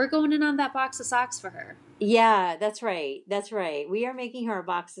because we're going in on that box of socks for her. Yeah, that's right. That's right. We are making her a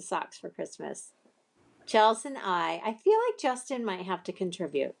box of socks for Christmas. Chelsea and I feel like Justin might have to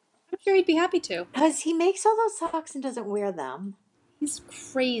contribute. I'm sure he'd be happy to. Because he makes all those socks and doesn't wear them. He's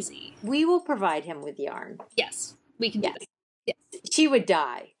crazy. We will provide him with yarn. Yes, we can do that. Yes. She would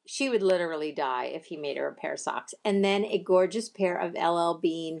die. She would literally die if he made her a pair of socks. And then a gorgeous pair of LL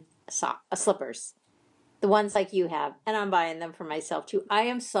Bean slippers. The ones like you have. And I'm buying them for myself too. I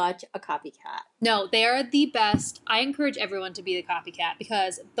am such a copycat. No, they are the best. I encourage everyone to be the copycat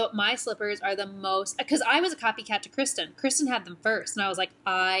because my slippers are the most... Because I was a copycat to Kristen. Kristen had them first. And I was like,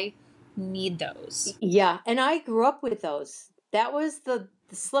 I need those. Yeah. And I grew up with those. That was the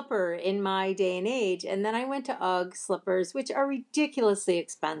slipper in my day and age. And then I went to UGG slippers, which are ridiculously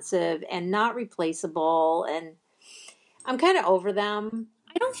expensive and not replaceable. And I'm kind of over them.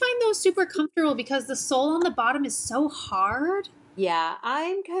 I don't find those super comfortable because the sole on the bottom is so hard. Yeah,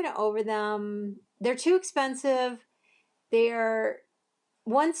 I'm kind of over them. They're too expensive.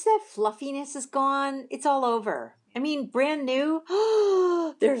 Once that fluffiness is gone, it's all over. I mean, brand new,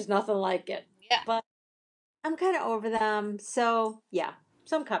 there's nothing like it. Yeah. But I'm kind of over them. So, yeah.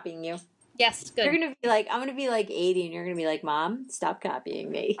 So I'm copying you. Yes, good. I'm going to be like 80 and you're going to be like, Mom, stop copying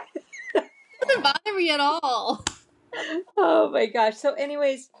me. It doesn't bother me at all. Oh my gosh. So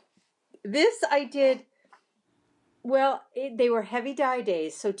anyways, this I did, they were heavy dye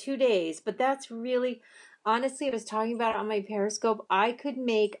days, so 2 days, but that's really, honestly, I was talking about it on my Periscope. I could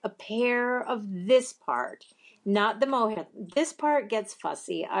make a pair of this part, not the mohair. This part gets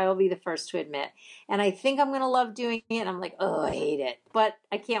fussy, I will be the first to admit. And I think I'm going to love doing it. I'm like, oh, I hate it. But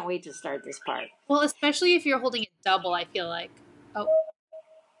I can't wait to start this part. Well, especially if you're holding it double, I feel like. Oh.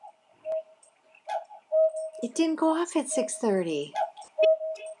 It didn't go off at 6:30.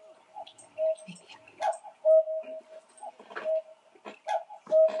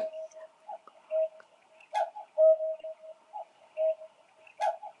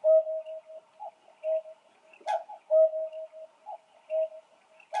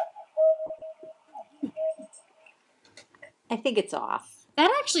 I think it's off.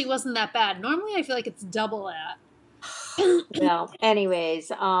 That actually wasn't that bad. Normally I feel like it's double that. Well,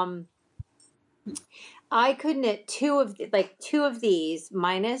 anyways, I could knit two of these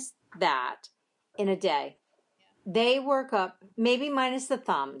minus that in a day. They work up, maybe minus the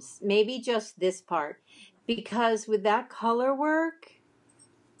thumbs, maybe just this part, because with that color work,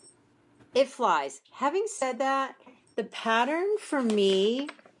 it flies. Having said that, the pattern for me,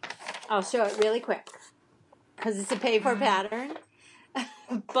 I'll show it really quick because it's a paper pattern,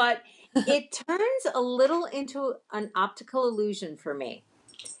 but it turns a little into an optical illusion for me.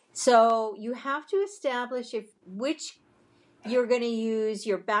 So you have to establish which You're going to use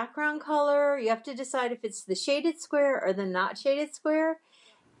your background color. You have to decide if it's the shaded square or the not shaded square.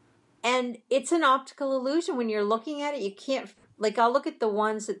 And it's an optical illusion. When you're looking at it, you can't, like, I'll look at the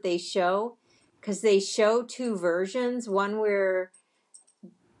ones that they show, because they show two versions. One where,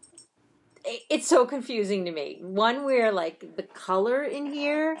 it's so confusing to me. One where, like, the color in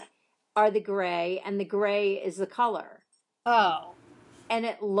here are the gray, and the gray is the color. Oh. And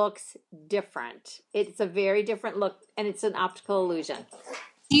it looks different. It's a very different look, and it's an optical illusion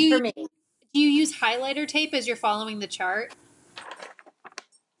for me. Do you use highlighter tape as you're following the chart?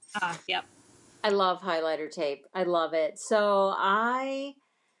 Yep. I love highlighter tape. I love it. So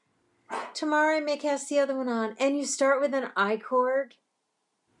tomorrow I may cast the other one on, and you start with an I-cord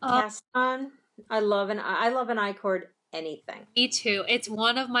cast on. I love an I-cord anything. Me too. It's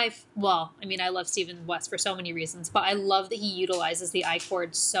one of my, well, I mean, I love Stephen West for so many reasons, but I love that he utilizes the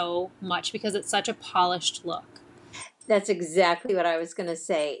I-cord so much because it's such a polished look. That's exactly what I was going to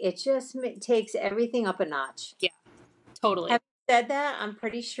say. It just takes everything up a notch. Yeah, totally. Having said that, I'm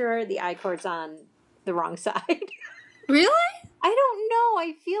pretty sure the I-cord's on the wrong side. Really? I don't know.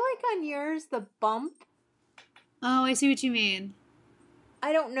 I feel like on yours, the bump. Oh, I see what you mean.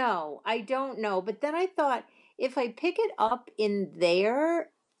 I don't know. But then I thought, if I pick it up in there,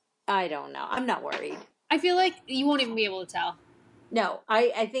 I don't know. I'm not worried. I feel like you won't even be able to tell. No,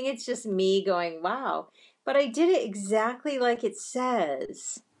 I think it's just me going, wow. But I did it exactly like it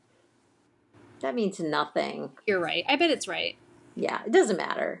says. That means nothing. You're right. I bet it's right. Yeah, it doesn't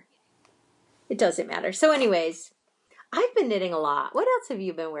matter. It doesn't matter. So anyways, I've been knitting a lot. What else have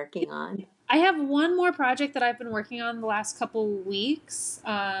you been working on? I have one more project that I've been working on the last couple weeks.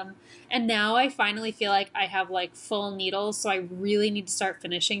 And now I finally feel like I have like full needles. So I really need to start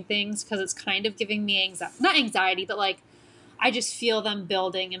finishing things because it's kind of giving me not anxiety, but like I just feel them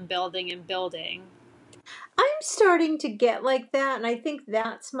building and building and building. I'm starting to get like that. And I think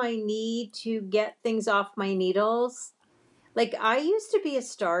that's my need to get things off my needles. Like I used to be a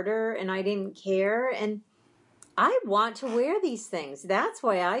starter and I didn't care. And I want to wear these things. That's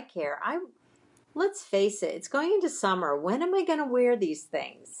why I care. Let's face it, it's going into summer. When am I going to wear these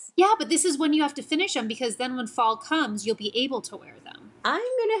things? Yeah, but this is when you have to finish them because then when fall comes, you'll be able to wear them.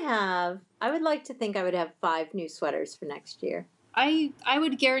 I would like to think I would have 5 new sweaters for next year. I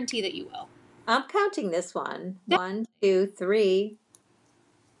would guarantee that you will. I'm counting this one. 1, 2, 3.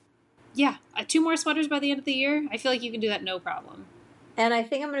 Yeah, 2 more sweaters by the end of the year. I feel like you can do that no problem. And I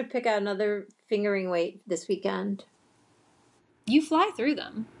think I'm going to pick out another fingering weight this weekend. You fly through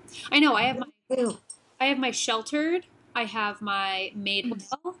them. I know. I have my Sheltered. I have my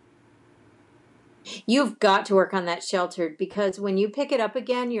Madewell. You've got to work on that Sheltered because when you pick it up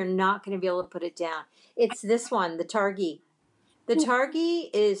again, you're not going to be able to put it down. It's this one, the Targhee. The Targhee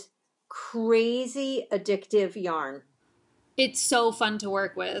is crazy addictive yarn. It's so fun to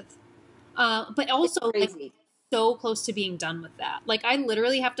work with. But also like, so close to being done with that. Like I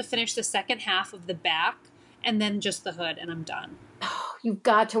literally have to finish the second half of the back and then just the hood and I'm done. Oh, you've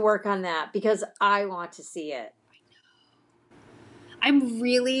got to work on that because I want to see it. I'm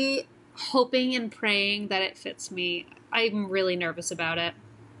really hoping and praying that it fits me. I'm really nervous about it.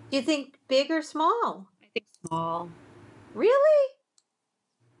 Do you think big or small? I think small. Really?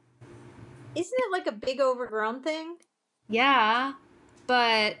 Isn't it like a big overgrown thing? Yeah,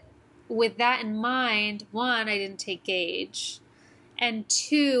 but with that in mind, 1, I didn't take gauge. And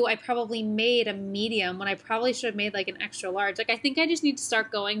 2, I probably made a medium when I probably should have made like an extra large. Like I think I just need to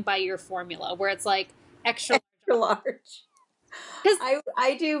start going by your formula where it's like extra large. Because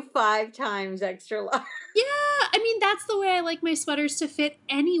I do 5 times extra large. Yeah, I mean that's the way I like my sweaters to fit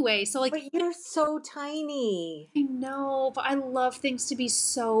anyway. So like, but you're so tiny. I know, but I love things to be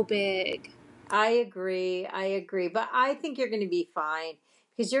so big. I agree. But I think you're going to be fine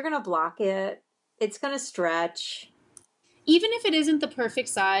because you're going to block it. It's going to stretch. Even if it isn't the perfect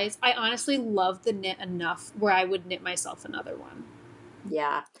size, I honestly love the knit enough where I would knit myself another one.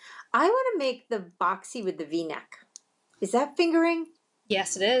 Yeah. I want to make the boxy with the V-neck. Is that fingering?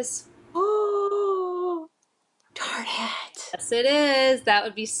 Yes, it is. Oh, darn it. Yes, it is. That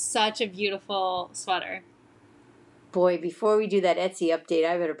would be such a beautiful sweater. Boy, before we do that Etsy update,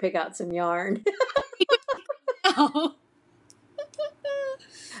 I better pick out some yarn. No.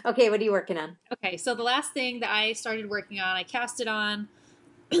 Okay, what are you working on? Okay, so the last thing that I started working on, I cast it on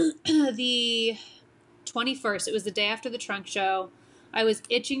the 21st. It was the day after the trunk show. I was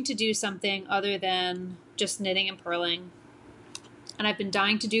itching to do something other than just knitting and purling. And I've been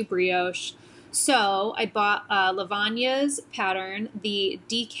dying to do brioche. So I bought Lavagna's pattern, the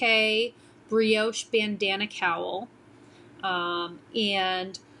DK brioche bandana cowl.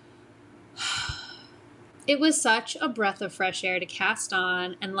 And It was such a breath of fresh air to cast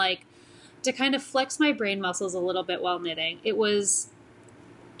on and like to kind of flex my brain muscles a little bit while knitting.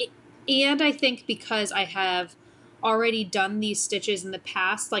 And I think because I have already done these stitches in the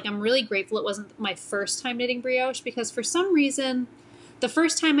past, like I'm really grateful it wasn't my first time knitting brioche, because for some reason, the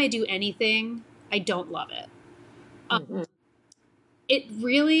first time I do anything, I don't love it. It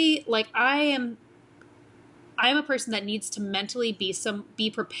really, like, I'm a person that needs to mentally be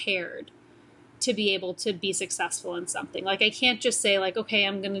prepared to be able to be successful in something. Like, I can't just say like, okay,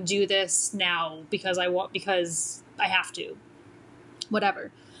 I'm going to do this now because I have to, whatever.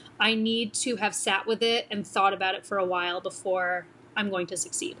 I need to have sat with it and thought about it for a while before I'm going to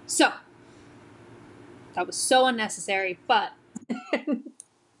succeed. So that was so unnecessary, but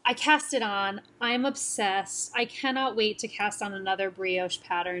I cast it on. I'm obsessed. I cannot wait to cast on another brioche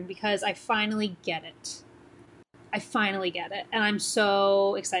pattern because I finally get it. And I'm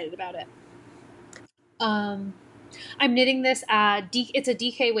so excited about it. I'm knitting this it's a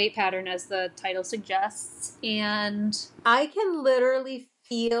DK weight pattern, as the title suggests, and I can literally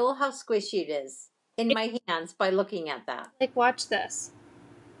feel how squishy it is in my hands by looking at that. Like, watch this.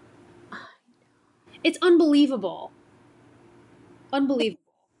 It's unbelievable.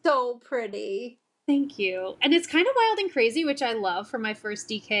 So pretty. Thank you. And it's kind of wild and crazy, which I love for my first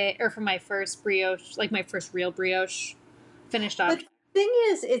DK, or for my first brioche, like my first real brioche finished off. But the thing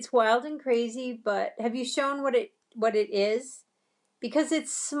is, it's wild and crazy, but have you shown what it is? Because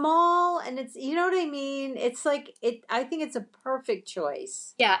it's small and it's, you know what I mean? It's like, I think it's a perfect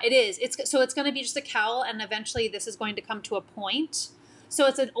choice. Yeah, it is. It's going to be just a cowl, and eventually this is going to come to a point. So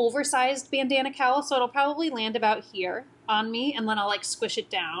it's an oversized bandana cowl, so it'll probably land about here on me, and then I'll like squish it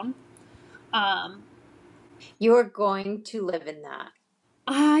down. You're going to live in that.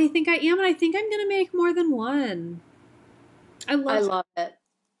 I think I am, and I think I'm going to make more than one. I love it.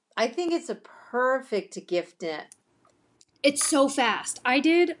 I think it's a perfect gift knit. It's so fast. I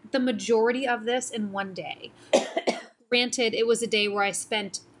did the majority of this in one day. Granted, it was a day where I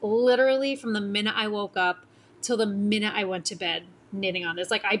spent literally from the minute I woke up till the minute I went to bed knitting on this.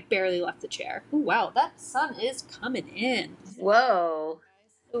 Like, I barely left the chair. Ooh, wow, that sun is coming in. Whoa.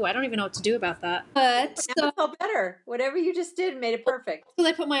 Ooh, I don't even know what to do about that. But so, it's all better. Whatever you just did made it perfect. Till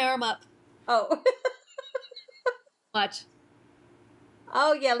I put my arm up. Oh. Watch.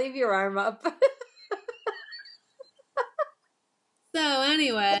 Oh, yeah, leave your arm up. So,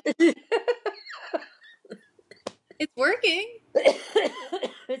 anyway. It's working.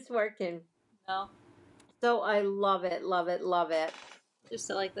 It's working. No. So I love it, love it, love it. Just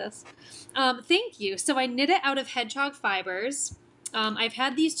sit like this. Thank you. So I knit it out of hedgehog fibers. I've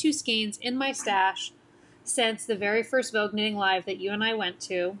had these two skeins in my stash since the very first Vogue Knitting Live that you and I went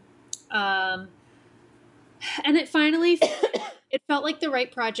to. And it finally, it felt like the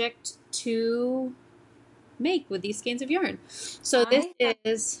right project to make with these skeins of yarn. So this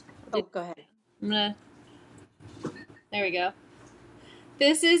is... Oh, go ahead. There we go.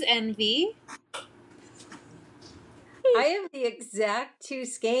 This is Envy. I have the exact two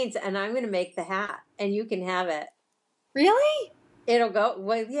skeins, and I'm going to make the hat, and you can have it. Really? It'll go...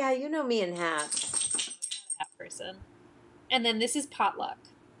 Well, yeah, you know me and hats. Hat person. And then this is Potluck,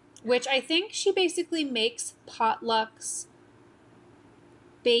 which I think she basically makes potlucks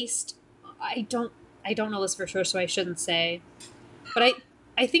based... I don't know this for sure, so I shouldn't say. But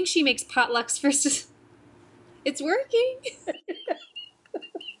I think she makes potlucks for... It's working.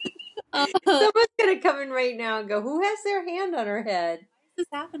 Someone's going to come in right now and go, who has their hand on her head? What is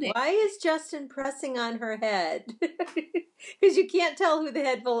happening? Why is Justin pressing on her head? Because you can't tell who the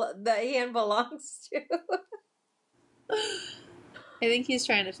hand belongs to. I think he's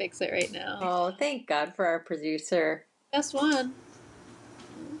trying to fix it right now. Oh, thank God for our producer. Best one.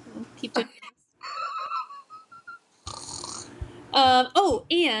 Keep doing oh,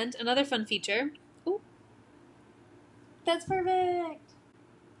 and another fun feature. Oh, that's perfect.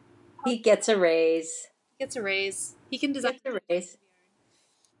 He gets a raise. Gets a raise. He can design. Gets a raise.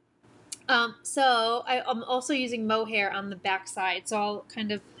 So I'm also using mohair on the back side. So I'll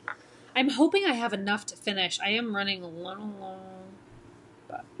I'm hoping I have enough to finish. I am running a little long.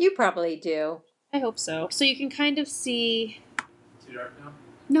 But you probably do. I hope so. So you can kind of see. Too dark now?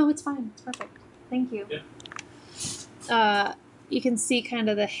 No, it's fine. It's perfect. Thank you. Yeah. You can see kind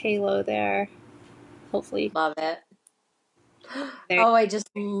of the halo there. Hopefully. Love it. Oh, I just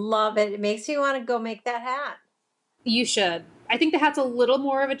love it. It makes me want to go make that hat. You should. I think the hat's a little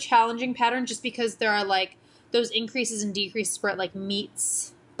more of a challenging pattern just because there are like those increases and decreases where it like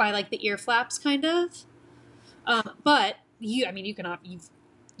meets by like the ear flaps kind of. But you've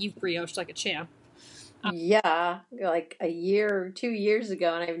brioched like a champ. Yeah, like a year or 2 years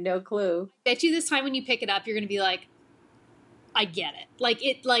ago, and I have no clue. I bet you this time when you pick it up, you're going to be like, I get it.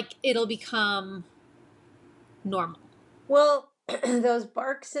 It'll become normal. Well, those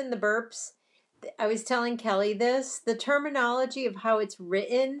barks and the burps, I was telling Kelly this, the terminology of how it's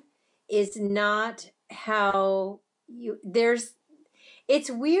written is not how it's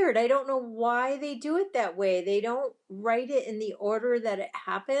weird. I don't know why they do it that way. They don't write it in the order that it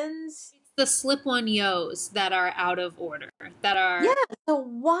happens. It's the slip-on-yos that are out of order. Yeah, so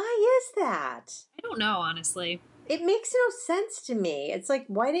why is that? I don't know, honestly. It makes no sense to me. It's like,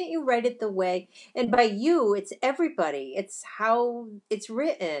 why didn't you write it the way? And by you, it's everybody. It's how it's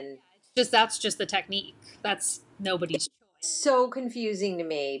written. That's just the technique. That's nobody's choice. So confusing to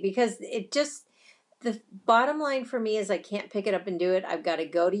me because the bottom line for me is I can't pick it up and do it. I've got to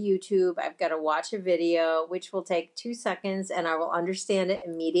go to YouTube. I've got to watch a video, which will take 2 seconds, and I will understand it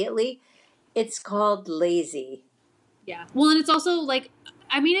immediately. It's called lazy. Yeah. Well, and it's also like,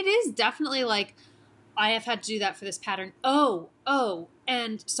 it is definitely like, I have had to do that for this pattern. Oh,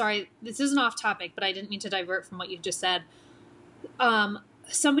 and sorry, this isn't off topic, but I didn't mean to divert from what you just said.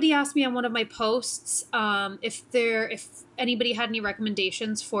 Somebody asked me on one of my posts if anybody had any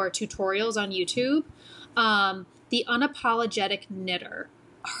recommendations for tutorials on YouTube. The Unapologetic Knitter.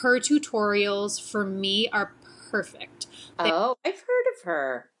 Her tutorials for me are perfect. I've heard of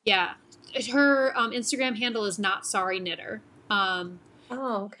her. Yeah. Her Instagram handle is Not Sorry Knitter.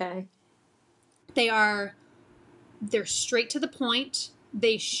 Okay. They're straight to the point.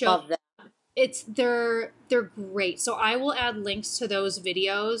 They show Love that. They're great. So I will add links to those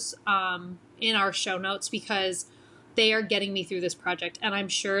videos in our show notes because they are getting me through this project, and I'm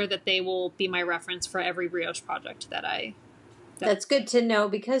sure that they will be my reference for every brioche project That's good to know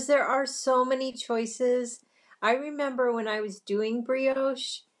because there are so many choices. I remember when I was doing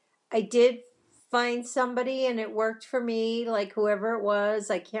brioche, I did find somebody and it worked for me, like whoever it was,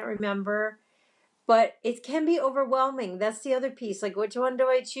 I can't remember. But it can be overwhelming. That's the other piece. Like, which one do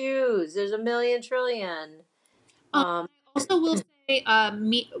I choose? There's a million trillion. I also will say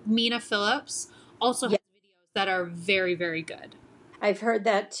Mina Phillips also has videos that are very, very good. I've heard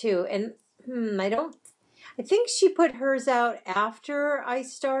that too. And I think she put hers out after I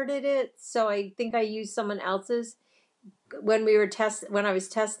started it. So I think I used someone else's when I was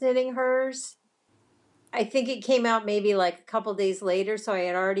test knitting hers. I think it came out maybe like a couple days later, so I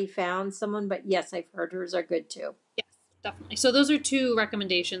had already found someone. But yes, I've heard hers are good too. Yes, definitely. So those are 2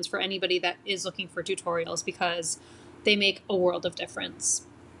 recommendations for anybody that is looking for tutorials because they make a world of difference.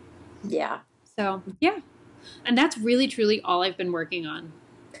 Yeah. So, yeah. And that's really, truly all I've been working on.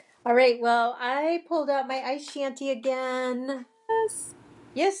 All right. Well, I pulled out my ice shanty again.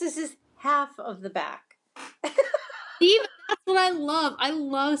 Yes, this is half of the back. Steve, that's what I love. I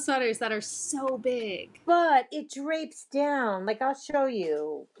love sweaters that are so big. But it drapes down. Like, I'll show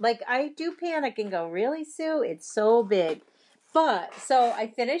you. Like, I do panic and go, really, Sue? It's so big. But, so I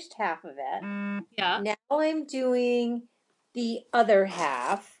finished half of it. Yeah. Now I'm doing the other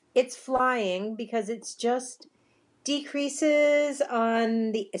half. It's flying because it's just decreases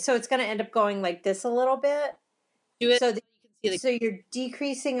on so it's going to end up going like this a little bit. Do it so you're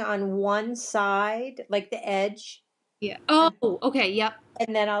decreasing on one side, like the edge. Yeah. Oh, okay. Yep.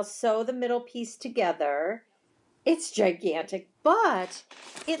 And then I'll sew the middle piece together. It's gigantic, but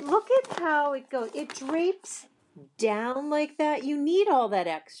look at how it goes. It drapes down like that. You need all that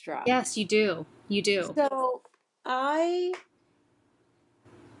extra. Yes, you do. You do. So I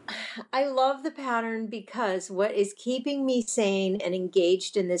love the pattern because what is keeping me sane and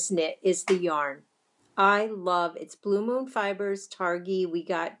engaged in this knit is the yarn. I love it's Blue Moon Fibers, Targhee. We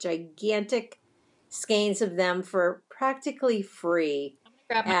got gigantic skeins of them for practically free. I'm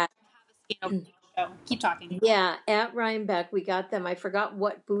gonna grab my skein over. Keep talking. Yeah, at Rhinebeck we got them. I forgot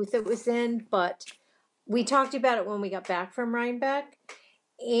what booth it was in, but we talked about it when we got back from Rhinebeck.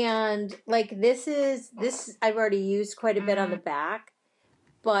 And like this I've already used quite a bit on the back,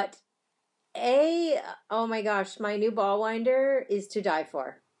 but oh my gosh, my new ball winder is to die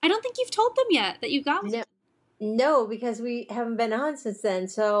for. I don't think you've told them yet that you got one. No, because we haven't been on since then.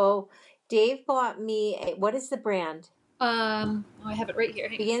 So Dave bought me what is the brand? I have it right here.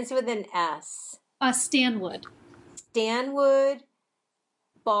 Begins with an S. Stanwood. Stanwood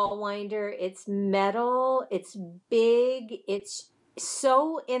ball winder. It's metal. It's big. It's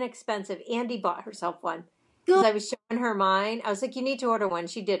so inexpensive. Andy bought herself one because I was showing her mine. I was like, you need to order one.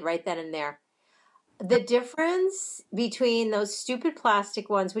 She did right then and there. The difference between those stupid plastic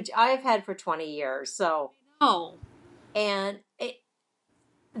ones, which I've had for 20 years, and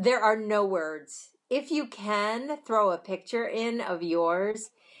there are no words. If you can throw a picture in of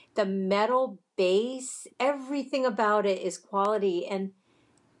yours, the metal base, everything about it is quality. And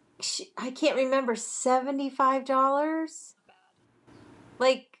I can't remember, $75?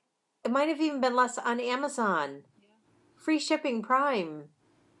 Like, it might have even been less on Amazon. Yeah. Free shipping, Prime.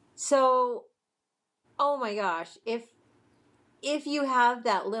 So, oh my gosh, if you have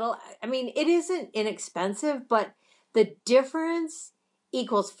that little, I mean, it isn't inexpensive, but the difference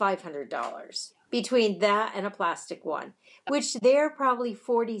equals $500 between that and a plastic one, which they're probably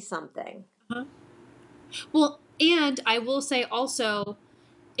 40 something. Uh-huh. Well, and I will say also,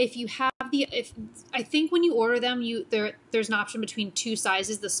 if you have if I think when you order them, there's an option between two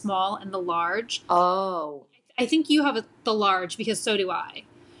sizes, the small and the large. Oh, I think you have the large because so do I.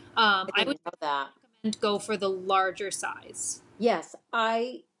 I I would didn't know that. recommend go for the larger size. Yes,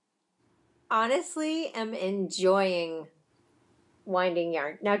 I honestly am enjoying winding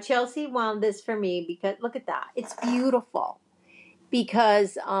yarn. Now, Chelsea wound this for me because look at that. It's beautiful.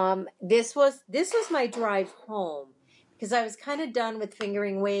 Because this was my drive home because I was kind of done with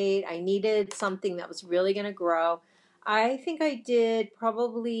fingering weight. I needed something that was really going to grow. I think I did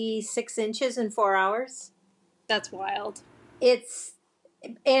probably 6 inches in 4 hours. That's wild.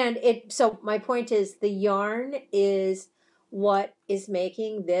 So my point is the yarn is what is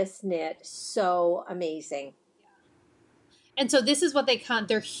making this knit so amazing. And so this is what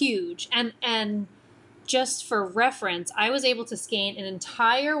they're huge. And just for reference, I was able to skein an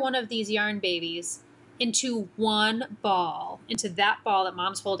entire one of these yarn babies into one ball, into that ball that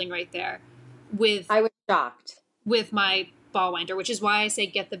Mom's holding right there. I was shocked. With my ball winder, which is why I say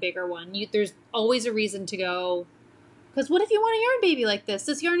get the bigger one. There's always a reason to go, because what if you want a yarn baby like this?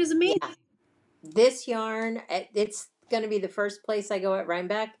 This yarn is amazing. Yeah. This yarn, it's going to be the first place I go at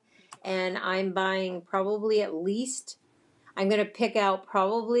Rhinebeck, and I'm buying probably at least... I'm going to pick out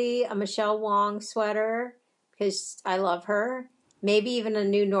probably a Michelle Wong sweater because I love her. Maybe even a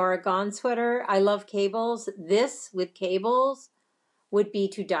new Nora Gone sweater. I love cables. This with cables would be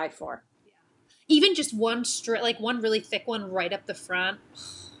to die for. Yeah. Even just one straight, like one really thick one right up the front.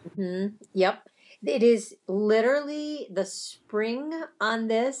 Mm-hmm. Yep. It is literally the spring on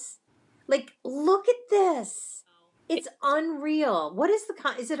this. Like, look at this. It's unreal. What is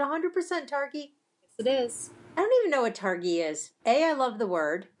is it 100% Targhee? Yes, it is. I don't even know what Targhee is. I love the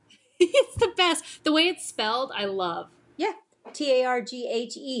word. It's the best. The way it's spelled, I love. Yeah. Targhe.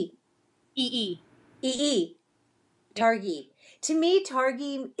 E-E. E-E. Targhee. To me,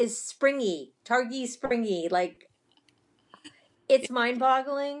 Targhee is springy. Targhee springy. Like, it's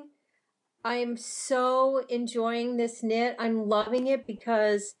mind-boggling. I'm so enjoying this knit. I'm loving it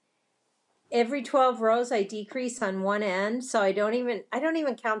because every 12 rows I decrease on one end. So I don't even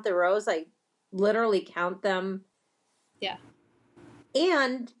count the rows. I literally count them. Yeah.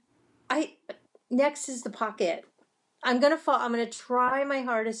 And next is the pocket. I'm going to try my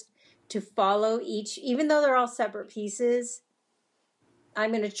hardest to follow each, even though they're all separate pieces.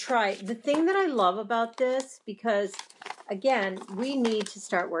 I'm going to try. The thing that I love about this, because again, we need to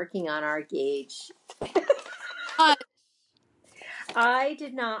start working on our gauge. I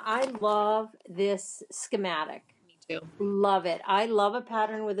love this schematic. Me too. Love it. I love a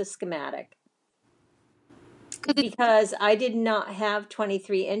pattern with a schematic. Because I did not have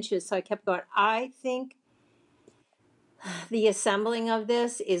 23 inches, so I kept going. I think the assembling of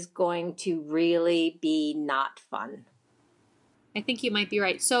this is going to really be not fun. I think you might be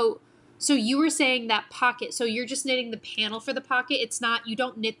right. So you were saying that pocket, so you're just knitting the panel for the pocket. It's not, you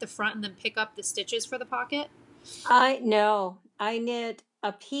don't knit the front and then pick up the stitches for the pocket? No. I knit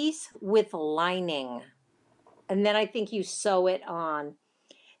a piece with lining, and then I think you sew it on.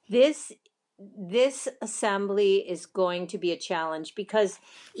 This assembly is going to be a challenge because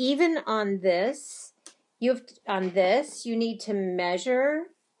even on this, you need to measure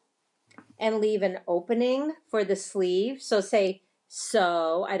and leave an opening for the sleeve.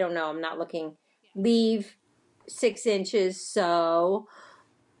 So I don't know, I'm not looking. Leave 6 inches, so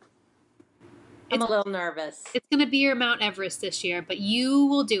I'm a little nervous. It's going to be your Mount Everest this year, but you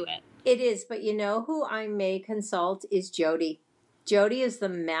will do it. It is, but you know who I may consult is Jody. Jody is the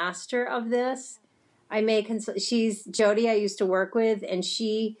master of this. She's Jody I used to work with, and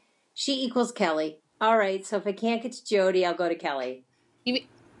she equals Kelly. All right, so if I can't get to Jody, I'll go to Kelly. You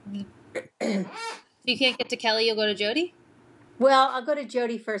can't get to Kelly, you'll go to Jody? Well, I'll go to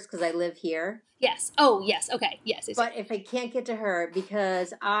Jody first because I live here. Yes. Oh, yes. Okay. Yes. But if I can't get to her,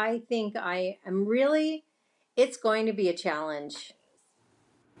 because I think it's going to be a challenge.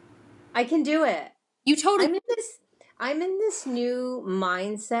 I can do it. You totally. I'm in this new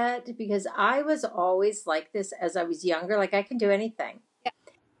mindset because I was always like this as I was younger. Like, I can do anything. Yeah.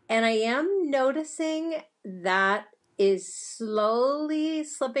 And I am noticing that is slowly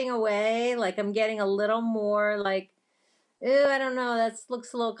slipping away. Like I'm getting a little more like, ooh, I don't know, that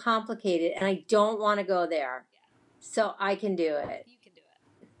looks a little complicated, and I don't want to go there. So I can do it. You can do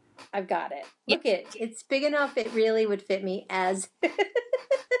it. I've got it. Yeah. Look it's big enough it really would fit me as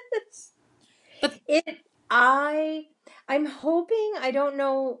But I'm hoping, I don't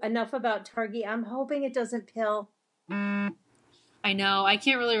know enough about Target. I'm hoping it doesn't pill. I know. I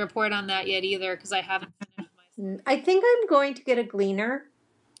can't really report on that yet either because I haven't finished my. I think I'm going to get a gleaner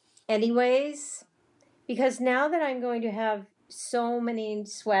anyways, because now that I'm going to have so many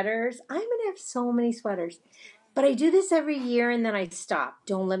sweaters, I'm going to have so many sweaters. But I do this every year and then I stop.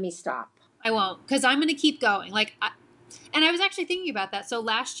 Don't let me stop. I won't because I'm going to keep going. And I was actually thinking about that. So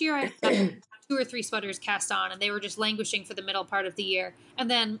last year I had 2 or 3 sweaters cast on and they were just languishing for the middle part of the year. And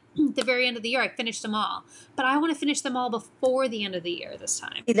then at the very end of the year, I finished them all. But I want to finish them all before the end of the year this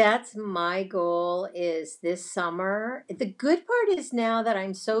time. That's my goal is this summer. The good part is now that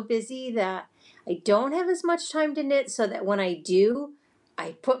I'm so busy that I don't have as much time to knit, so that when I do,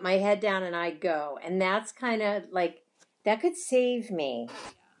 I put my head down and I go. And that's kind of like, that could save me.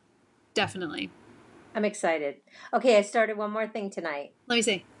 Definitely. I'm excited. Okay, I started one more thing tonight. Let me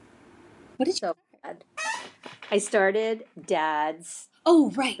see. What did you? So bad. I started Dad's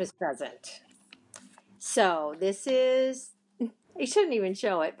right. Christmas present. So this is, I shouldn't even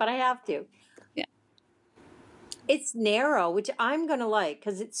show it, but I have to. Yeah. It's narrow, which I'm going to like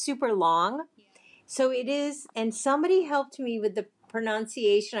because it's super long. Yeah. So it is, and somebody helped me with the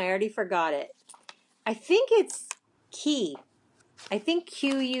pronunciation. I already forgot it. I think it's Quay. I think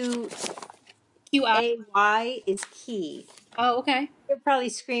Quay is Quay. Oh, okay. You're probably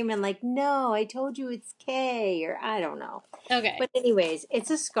screaming like, no, I told you it's K, or I don't know. Okay. But anyways, it's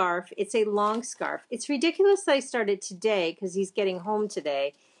a scarf. It's a long scarf. It's ridiculous that I started today because he's getting home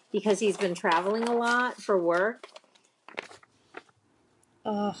today because he's been traveling a lot for work.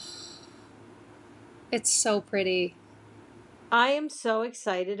 Oh, it's so pretty. I am so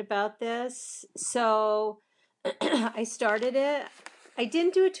excited about this. So I started it. I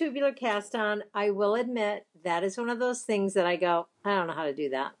didn't do a tubular cast on. I will admit that is one of those things that I go, I don't know how to do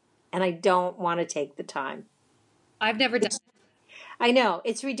that. And I don't want to take the time. I've never done it. I know.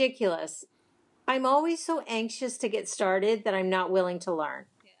 It's ridiculous. I'm always so anxious to get started that I'm not willing to learn.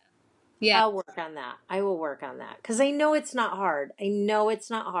 Yeah. I'll work on that. I will work on that. Because I know it's not hard.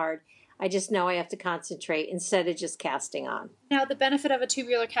 I just know I have to concentrate instead of just casting on. Now, the benefit of a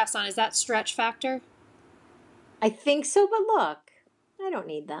tubular cast on, is that stretch factor? I think so, but look. I don't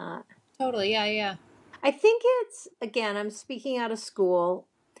need that. Totally, yeah. I think it's, again, I'm speaking out of school.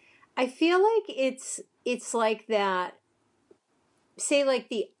 I feel like it's like that, say like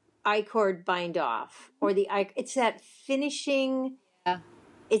the I-cord bind off, or it's that finishing,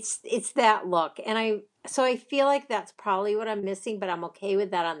 it's that look. And I feel like that's probably what I'm missing, but I'm okay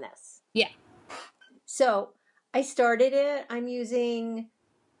with that on this. Yeah. So I started it. I'm using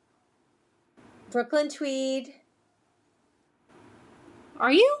Brooklyn tweed.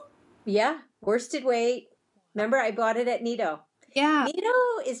 Are you? Yeah, worsted weight. Remember, I bought it at Nito. Yeah. Nito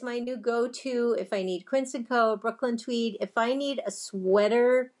is my new go-to if I need Quince & Co., Brooklyn tweed. If I need a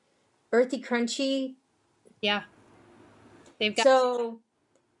sweater, earthy, crunchy. Yeah. They've got. So,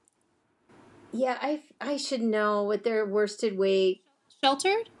 yeah, I should know what their worsted weight.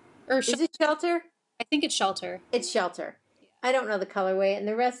 Sheltered? Is it Shelter? I think it's Shelter. It's Shelter. Yeah. I don't know the colorway, and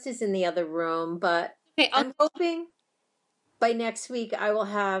the rest is in the other room, but okay, I'm hoping by next week I will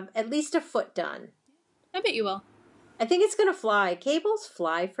have at least a foot done. I bet you will. I think it's going to fly. Cables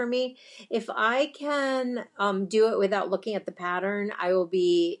fly for me. If I can do it without looking at the pattern, I will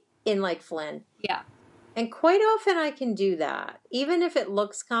be in like Flynn. Yeah. And quite often I can do that. Even if it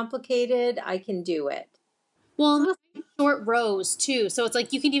looks complicated, I can do it. Well, short rows too. So it's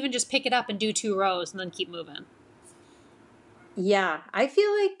like you can even just pick it up and do 2 rows and then keep moving. Yeah. I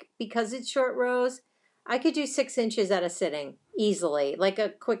feel like because it's short rows, I could do 6 inches at a sitting easily, like a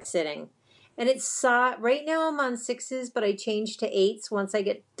quick sitting. And it's right now I'm on 6s, but I change to 8s once I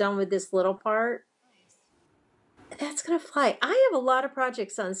get done with this little part. That's going to fly. I have a lot of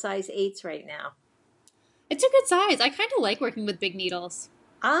projects on size 8s right now. It's a good size. I kind of like working with big needles.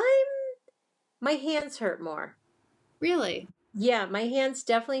 My hands hurt more. Really? Yeah, my hands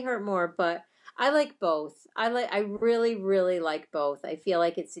definitely hurt more, but I like both. I really, really like both. I feel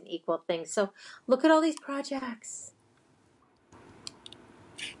like it's an equal thing. So look at all these projects.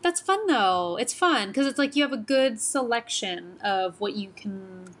 That's fun though. It's fun because it's like you have a good selection of what you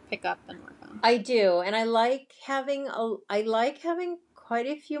can pick up and work on. I do, and I like having quite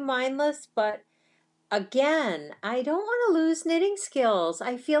a few mindless, but again, I don't want to lose knitting skills.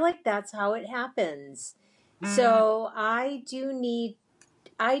 I feel like that's how it happens. So I do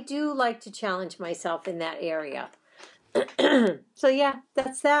like to challenge myself in that area. So yeah,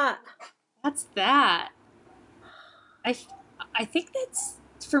 that's that. That's that. I think that's,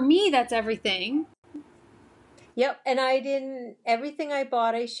 for me, that's everything. Yep, and everything I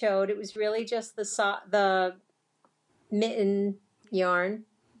bought I showed. It was really just the mitten yarn.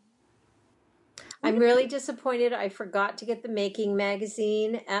 I'm really disappointed I forgot to get the making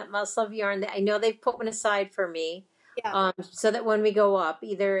magazine at Must Love Yarn. I know they've put one aside for me. Yeah. So that when we go up,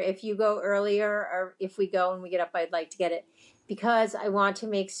 either if you go earlier or if we go and we get up, I'd like to get it because I want to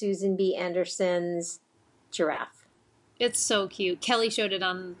make Susan B. Anderson's giraffe. It's so cute. Kelly showed it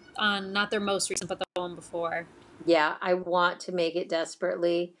on not their most recent, but the one before. Yeah, I want to make it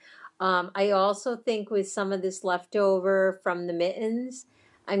desperately. I also think with some of this leftover from the mittens,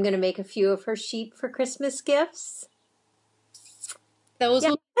 I'm going to make a few of her sheep for Christmas gifts. Those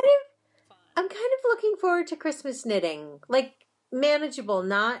will I'm kind of looking forward to Christmas knitting. Like manageable,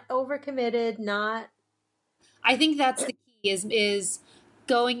 not overcommitted, not. I think that's the key is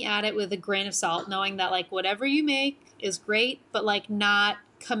going at it with a grain of salt, knowing that like whatever you make is great, but like not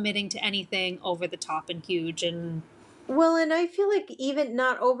committing to anything over the top and huge. And Well, and I feel like even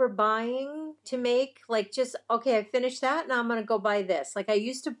not overbuying to make, like just, okay, I finished that, now I'm going to go buy this. Like I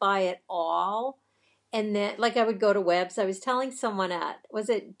used to buy it all, and then like I would go to Webb's. I was telling someone was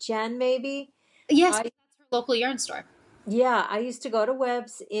it Jen maybe? yes, that's her local yarn store. Yeah, I used to go to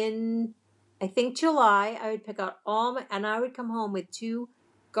Webb's in, I think July. I would pick out and I would come home with 2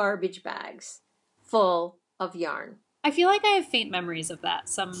 garbage bags full of yarn. I feel like I have faint memories of that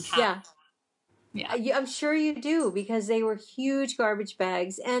somehow. Yeah. I'm sure you do because they were huge garbage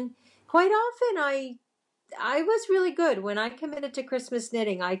bags. And quite often I was really good. When I committed to Christmas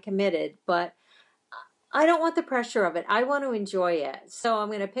knitting, I committed. But I don't want the pressure of it. I want to enjoy it. So I'm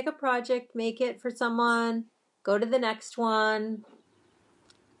going to pick a project, make it for someone, go to the next one.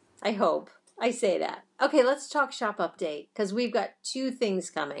 I hope. I say that. Okay, let's talk shop update because we've got 2 things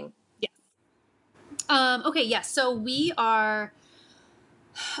coming. Yeah. Okay, yes. So we are...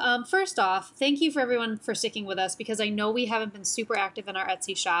 first off, thank you for everyone for sticking with us because I know we haven't been super active in our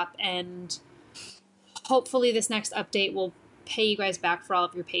Etsy shop, and hopefully this next update will pay you guys back for all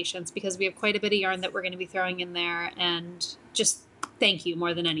of your patience because we have quite a bit of yarn that we're going to be throwing in there, and just thank you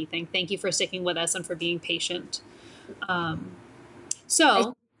more than anything. Thank you for sticking with us and for being patient.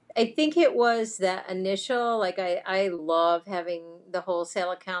 I think it was that initial, like I love having the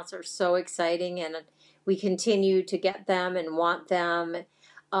wholesale accounts are so exciting and we continue to get them and want them.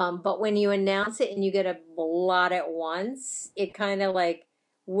 But when you announce it and you get a lot at once, it kind of like,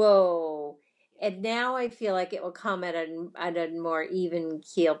 whoa. And now I feel like it will come at a more even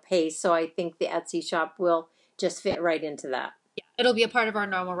keel pace. So I think the Etsy shop will just fit right into that. Yeah, it'll be a part of our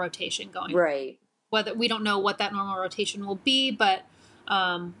normal rotation going. Right. Whether we don't know what that normal rotation will be, but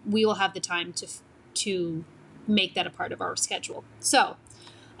we will have the time to make that a part of our schedule. So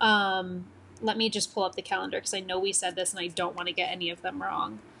let me just pull up the calendar because I know we said this and I don't want to get any of them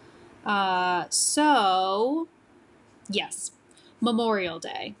wrong. So, yes, Memorial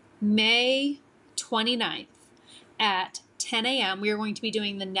Day, May 29th at 10 a.m. We are going to be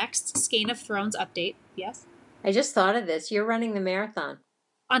doing the next Skein of Thrones update. Yes? I just thought of this. You're running the marathon.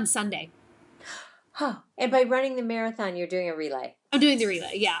 On Sunday. Oh, and by running the marathon, you're doing a relay. I'm doing the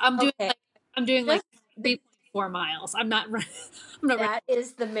relay. Yeah, I'm doing like 3.4 miles. I'm not running. That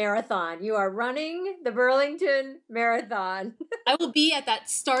is the marathon. You are running the Burlington Marathon. I will be at that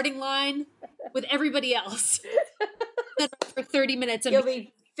starting line with everybody else for 30 minutes. You'll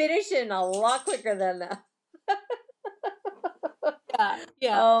be finishing a lot quicker than that.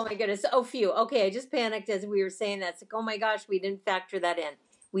 Yeah. Oh my goodness. Oh, phew. Okay, I just panicked as we were saying that. It's like, oh my gosh, we didn't factor that in.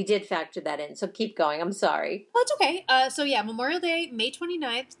 We did factor that in. So keep going. I'm sorry. Well, it's okay. So yeah, Memorial Day, May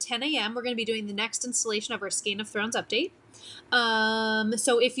 29th, 10 a.m. We're going to be doing the next installation of our Skein of Thrones update.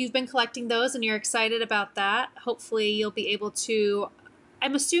 So if you've been collecting those and you're excited about that, hopefully you'll be able to,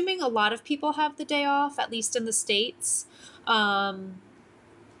 I'm assuming a lot of people have the day off, at least in the States. Yeah.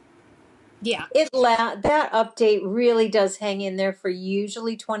 That update really does hang in there for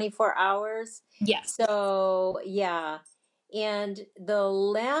usually 24 hours. Yes. So, yeah. And the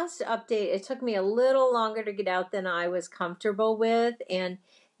last update, it took me a little longer to get out than I was comfortable with. And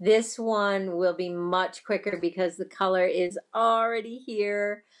this one will be much quicker because the color is already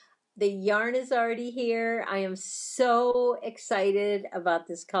here. The yarn is already here. I am so excited about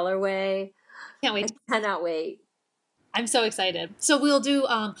this colorway. Can't wait. I cannot wait. I'm so excited. So we'll do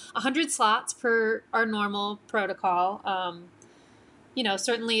 100 slots per our normal protocol.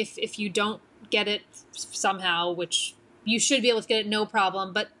 Certainly if you don't get it somehow, which you should be able to get it no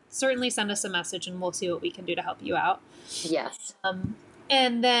problem, but certainly send us a message and we'll see what we can do to help you out. Yes.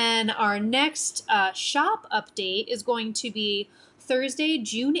 And then our next shop update is going to be Thursday,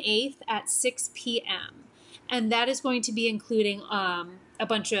 June 8th at 6 p.m. And that is going to be including a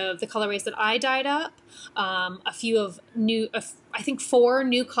bunch of the colorways that I dyed up, a few of I think 4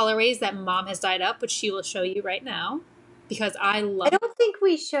 new colorways that Mom has dyed up, which she will show you right now because I don't think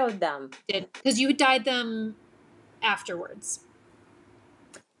we showed them. Because you dyed them afterwards.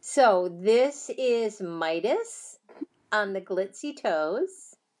 So this is Midas on the glitzy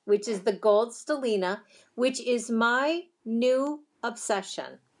toes, which is the gold stellina, which is my new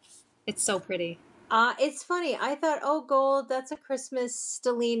obsession. It's so pretty. It's funny. I thought, oh, gold, that's a Christmas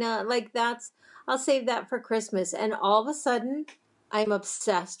stellina. Like I'll save that for Christmas. And all of a sudden, I'm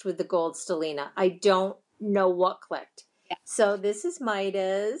obsessed with the gold stellina. I don't know what clicked. Yeah. So this is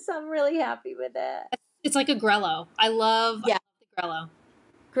Midas. I'm really happy with it. It's like a grello. I love the grello.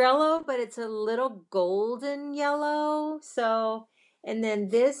 Grello, but it's a little golden yellow. So, and then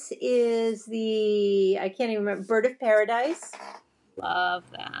this is I can't even remember, Bird of Paradise. Love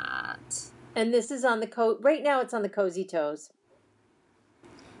that. And this is on right now it's on the cozy toes.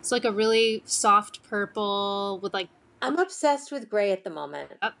 It's like a really soft purple with like... I'm obsessed with gray at the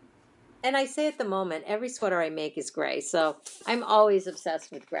moment. Yep. And I say at the moment, every sweater I make is gray. So I'm always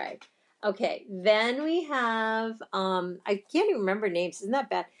obsessed with gray. Okay, then we have, I can't even remember names. Isn't that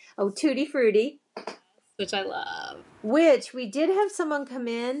bad? Oh, Tutti Frutti. Which I love. Which we did have someone come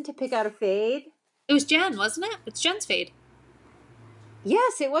in to pick out a fade. It was Jen, wasn't it? It's Jen's fade.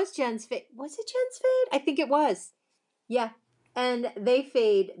 Yes, it was Jen's fade. Was it Jen's fade? I think it was. Yeah. And they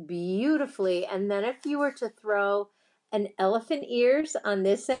fade beautifully. And then if you were to throw an elephant ears on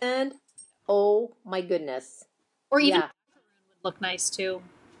this end, oh my goodness. Or even macaroon would look nice too.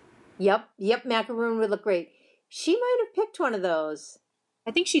 Yep, macaroon would look great. She might have picked one of those.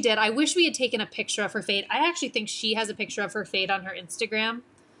 I think she did. I wish we had taken a picture of her fade. I actually think she has a picture of her fade on her Instagram.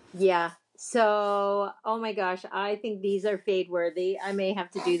 Yeah. So, oh my gosh, I think these are fade worthy. I may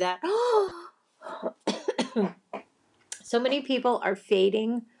have to do that. So many people are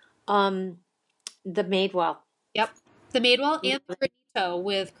fading the Madewell. Yep. The Madewell and the Granito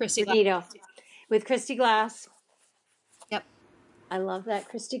with Christy Glass. With Christy Glass. Yep. I love that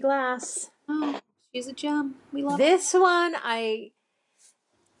Christy Glass. Oh, she's a gem. We love this one.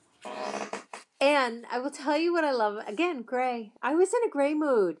 And I will tell you what I love. Again, gray. I was in a gray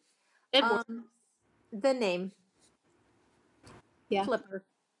mood. The name. Yeah. Flipper.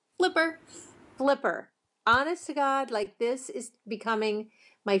 Honest to God, like this is becoming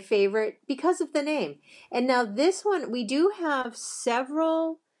my favorite because of the name. And now this one, we do have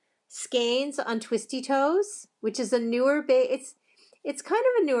several skeins on Twisty Toes, which is a newer base. It's kind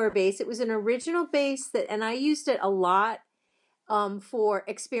of a newer base. It was an original base and I used it a lot for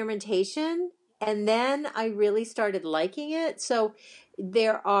experimentation. And then I really started liking it. So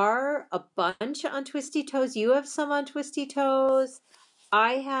there are a bunch on Twisty Toes. You have some on Twisty Toes.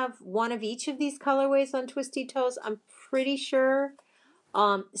 I have one of each of these colorways on Twisty Toes, I'm pretty sure.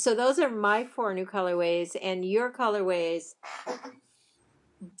 So those are my 4 new colorways, and your colorways.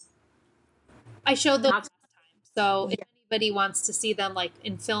 I showed those last time. So if anybody wants to see them like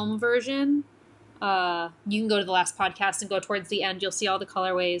in film version, you can go to the last podcast and go towards the end. You'll see all the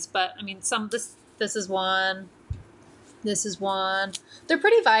colorways. But I mean, this is one. This is one. They're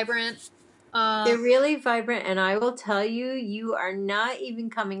pretty vibrant. They're really vibrant, and I will tell you, you are not even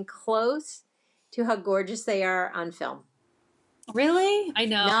coming close to how gorgeous they are on film. Really? I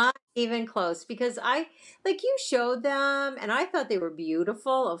know. Not even close, because you showed them, and I thought they were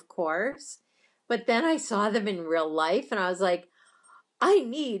beautiful, of course, but then I saw them in real life, and I was like, I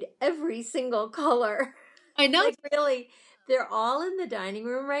need every single color. I know. Like, really, they're all in the dining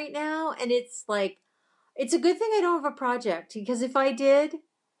room right now, and it's like, it's a good thing I don't have a project, because if I did,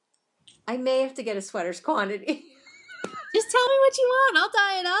 I may have to get a sweater's quantity. Just tell me what you want. I'll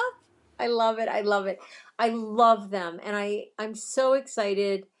dye it up. I love it. I love it. I love them. And I'm so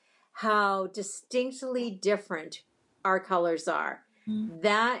excited how distinctly different our colors are. Mm-hmm.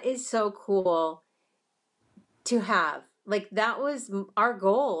 That is so cool to have. Like, that was our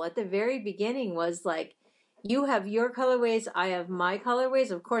goal at the very beginning, was like, you have your colorways, I have my colorways.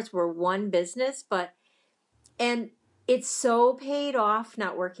 Of course, we're one business, and it's so paid off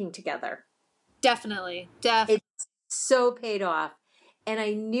not working together. Definitely. It's so paid off. And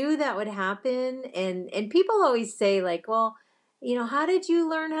I knew that would happen. And people always say, like, well, how did you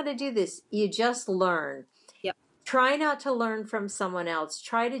learn how to do this? You just learn. Yep. Try not to learn from someone else.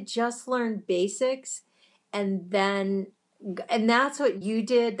 Try to just learn basics. And that's what you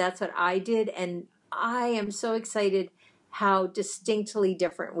did. That's what I did. And I am so excited how distinctly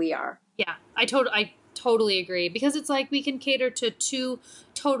different we are. Yeah, I totally agree, because it's like we can cater to two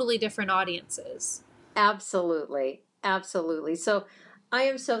totally different audiences. Absolutely. Absolutely. So I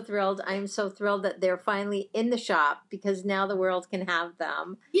am so thrilled. I am so thrilled that they're finally in the shop, because now the world can have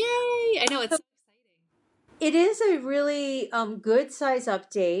them. Yay! I know, it's so exciting. It is a really good size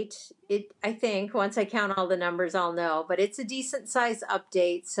update. I think once I count all the numbers, I'll know, but it's a decent size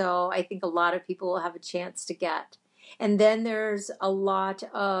update. So I think a lot of people will have a chance to get. And then there's some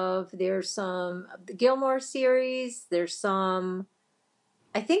of the Gilmore series.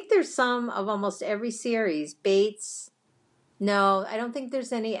 I think there's some of almost every series. Bates. No, I don't think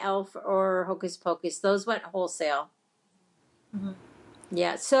there's any Elf or Hocus Pocus. Those went wholesale. Mm-hmm.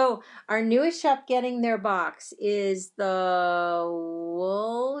 Yeah, so our newest shop getting their box is the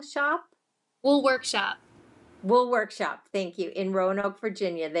Wool Workshop. Wool Workshop, thank you, in Roanoke,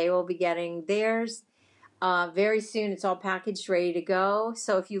 Virginia. They will be getting theirs very soon. It's all packaged, ready to go.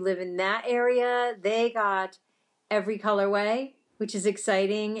 So if you live in that area, they got every colorway, which is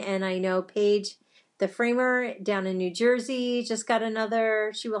exciting. And I know Paige, the framer down in New Jersey, just got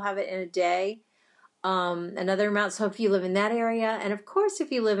another. She will have it in a day. Another amount. So if you live in that area, and of course,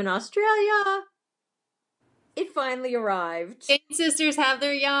 if you live in Australia, it finally arrived. Skein sisters have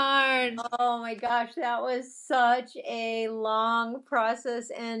their yarn. Oh my gosh, that was such a long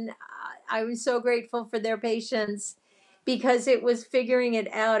process, and I was so grateful for their patience, because it was figuring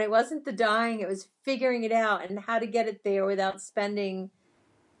it out. It wasn't the dyeing, it was figuring it out and how to get it there without spending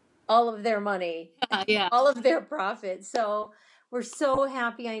all of their money, all of their profit. So we're so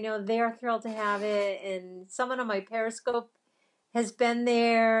happy. I know they're thrilled to have it, and someone on my Periscope has been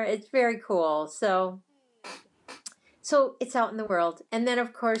there. It's very cool. So it's out in the world. And then,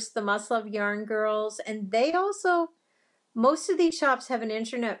 of course, the Must Love Yarn girls, and they also, most of these shops have an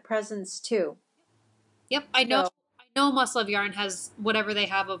internet presence too. Yep, I know. So, I know Must Love Yarn has whatever they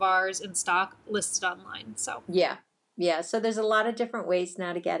have of ours in stock listed online. So yeah. So there's a lot of different ways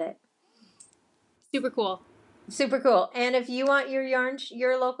now to get it. Super cool. And if you want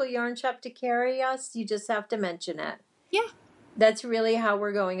your local yarn shop to carry us, you just have to mention it. Yeah. That's really how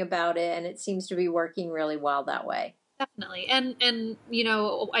we're going about it, and it seems to be working really well that way. Definitely. And you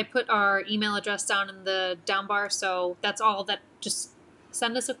know, I put our email address down in the down bar, so that's all. That just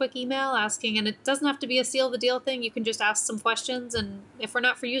send us a quick email asking, and it doesn't have to be a seal the deal thing. You can just ask some questions, and if we're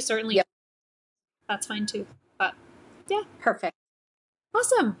not for you, certainly that's fine too. But yeah. Perfect.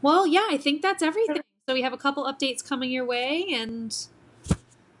 Awesome. Well, yeah, I think that's everything. So we have a couple updates coming your way, and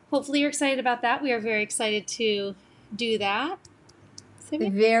hopefully you're excited about that. We are very excited to do that.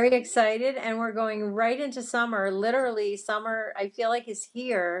 Very excited, and we're going right into summer. Literally, summer, I feel like, is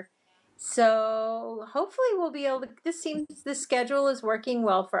here. So hopefully we'll be able to, the schedule is working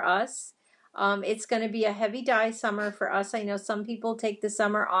well for us. It's going to be a heavy dye summer for us. I know some people take the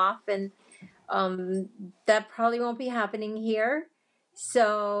summer off, and that probably won't be happening here.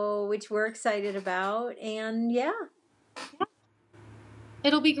 So, which we're excited about, and yeah.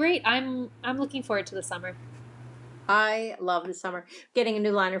 It'll be great. I'm looking forward to the summer. I love the summer. Getting a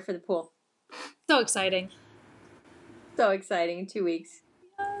new liner for the pool. So exciting. In 2 weeks.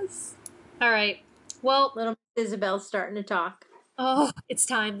 Yes. All right. Well, little Isabel's starting to talk. Oh, it's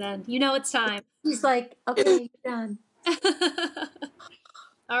time then. You know it's time. She's like, okay, you're done.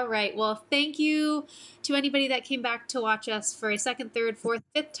 All right. Well, thank you to anybody that came back to watch us for a second, third, fourth,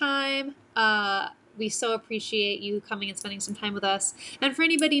 fifth time. We so appreciate you coming and spending some time with us. And for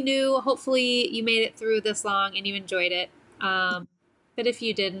anybody new, hopefully you made it through this long and you enjoyed it. But if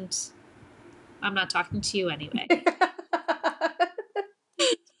you didn't, I'm not talking to you anyway.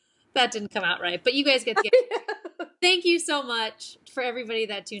 That didn't come out right, but you guys get the idea. Thank you so much for everybody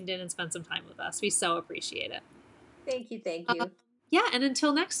that tuned in and spent some time with us. We so appreciate it. Thank you. Yeah, and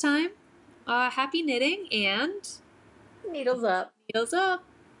until next time, happy knitting and needles up. Needles up.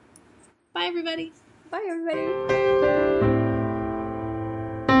 Bye, everybody. Bye, everybody.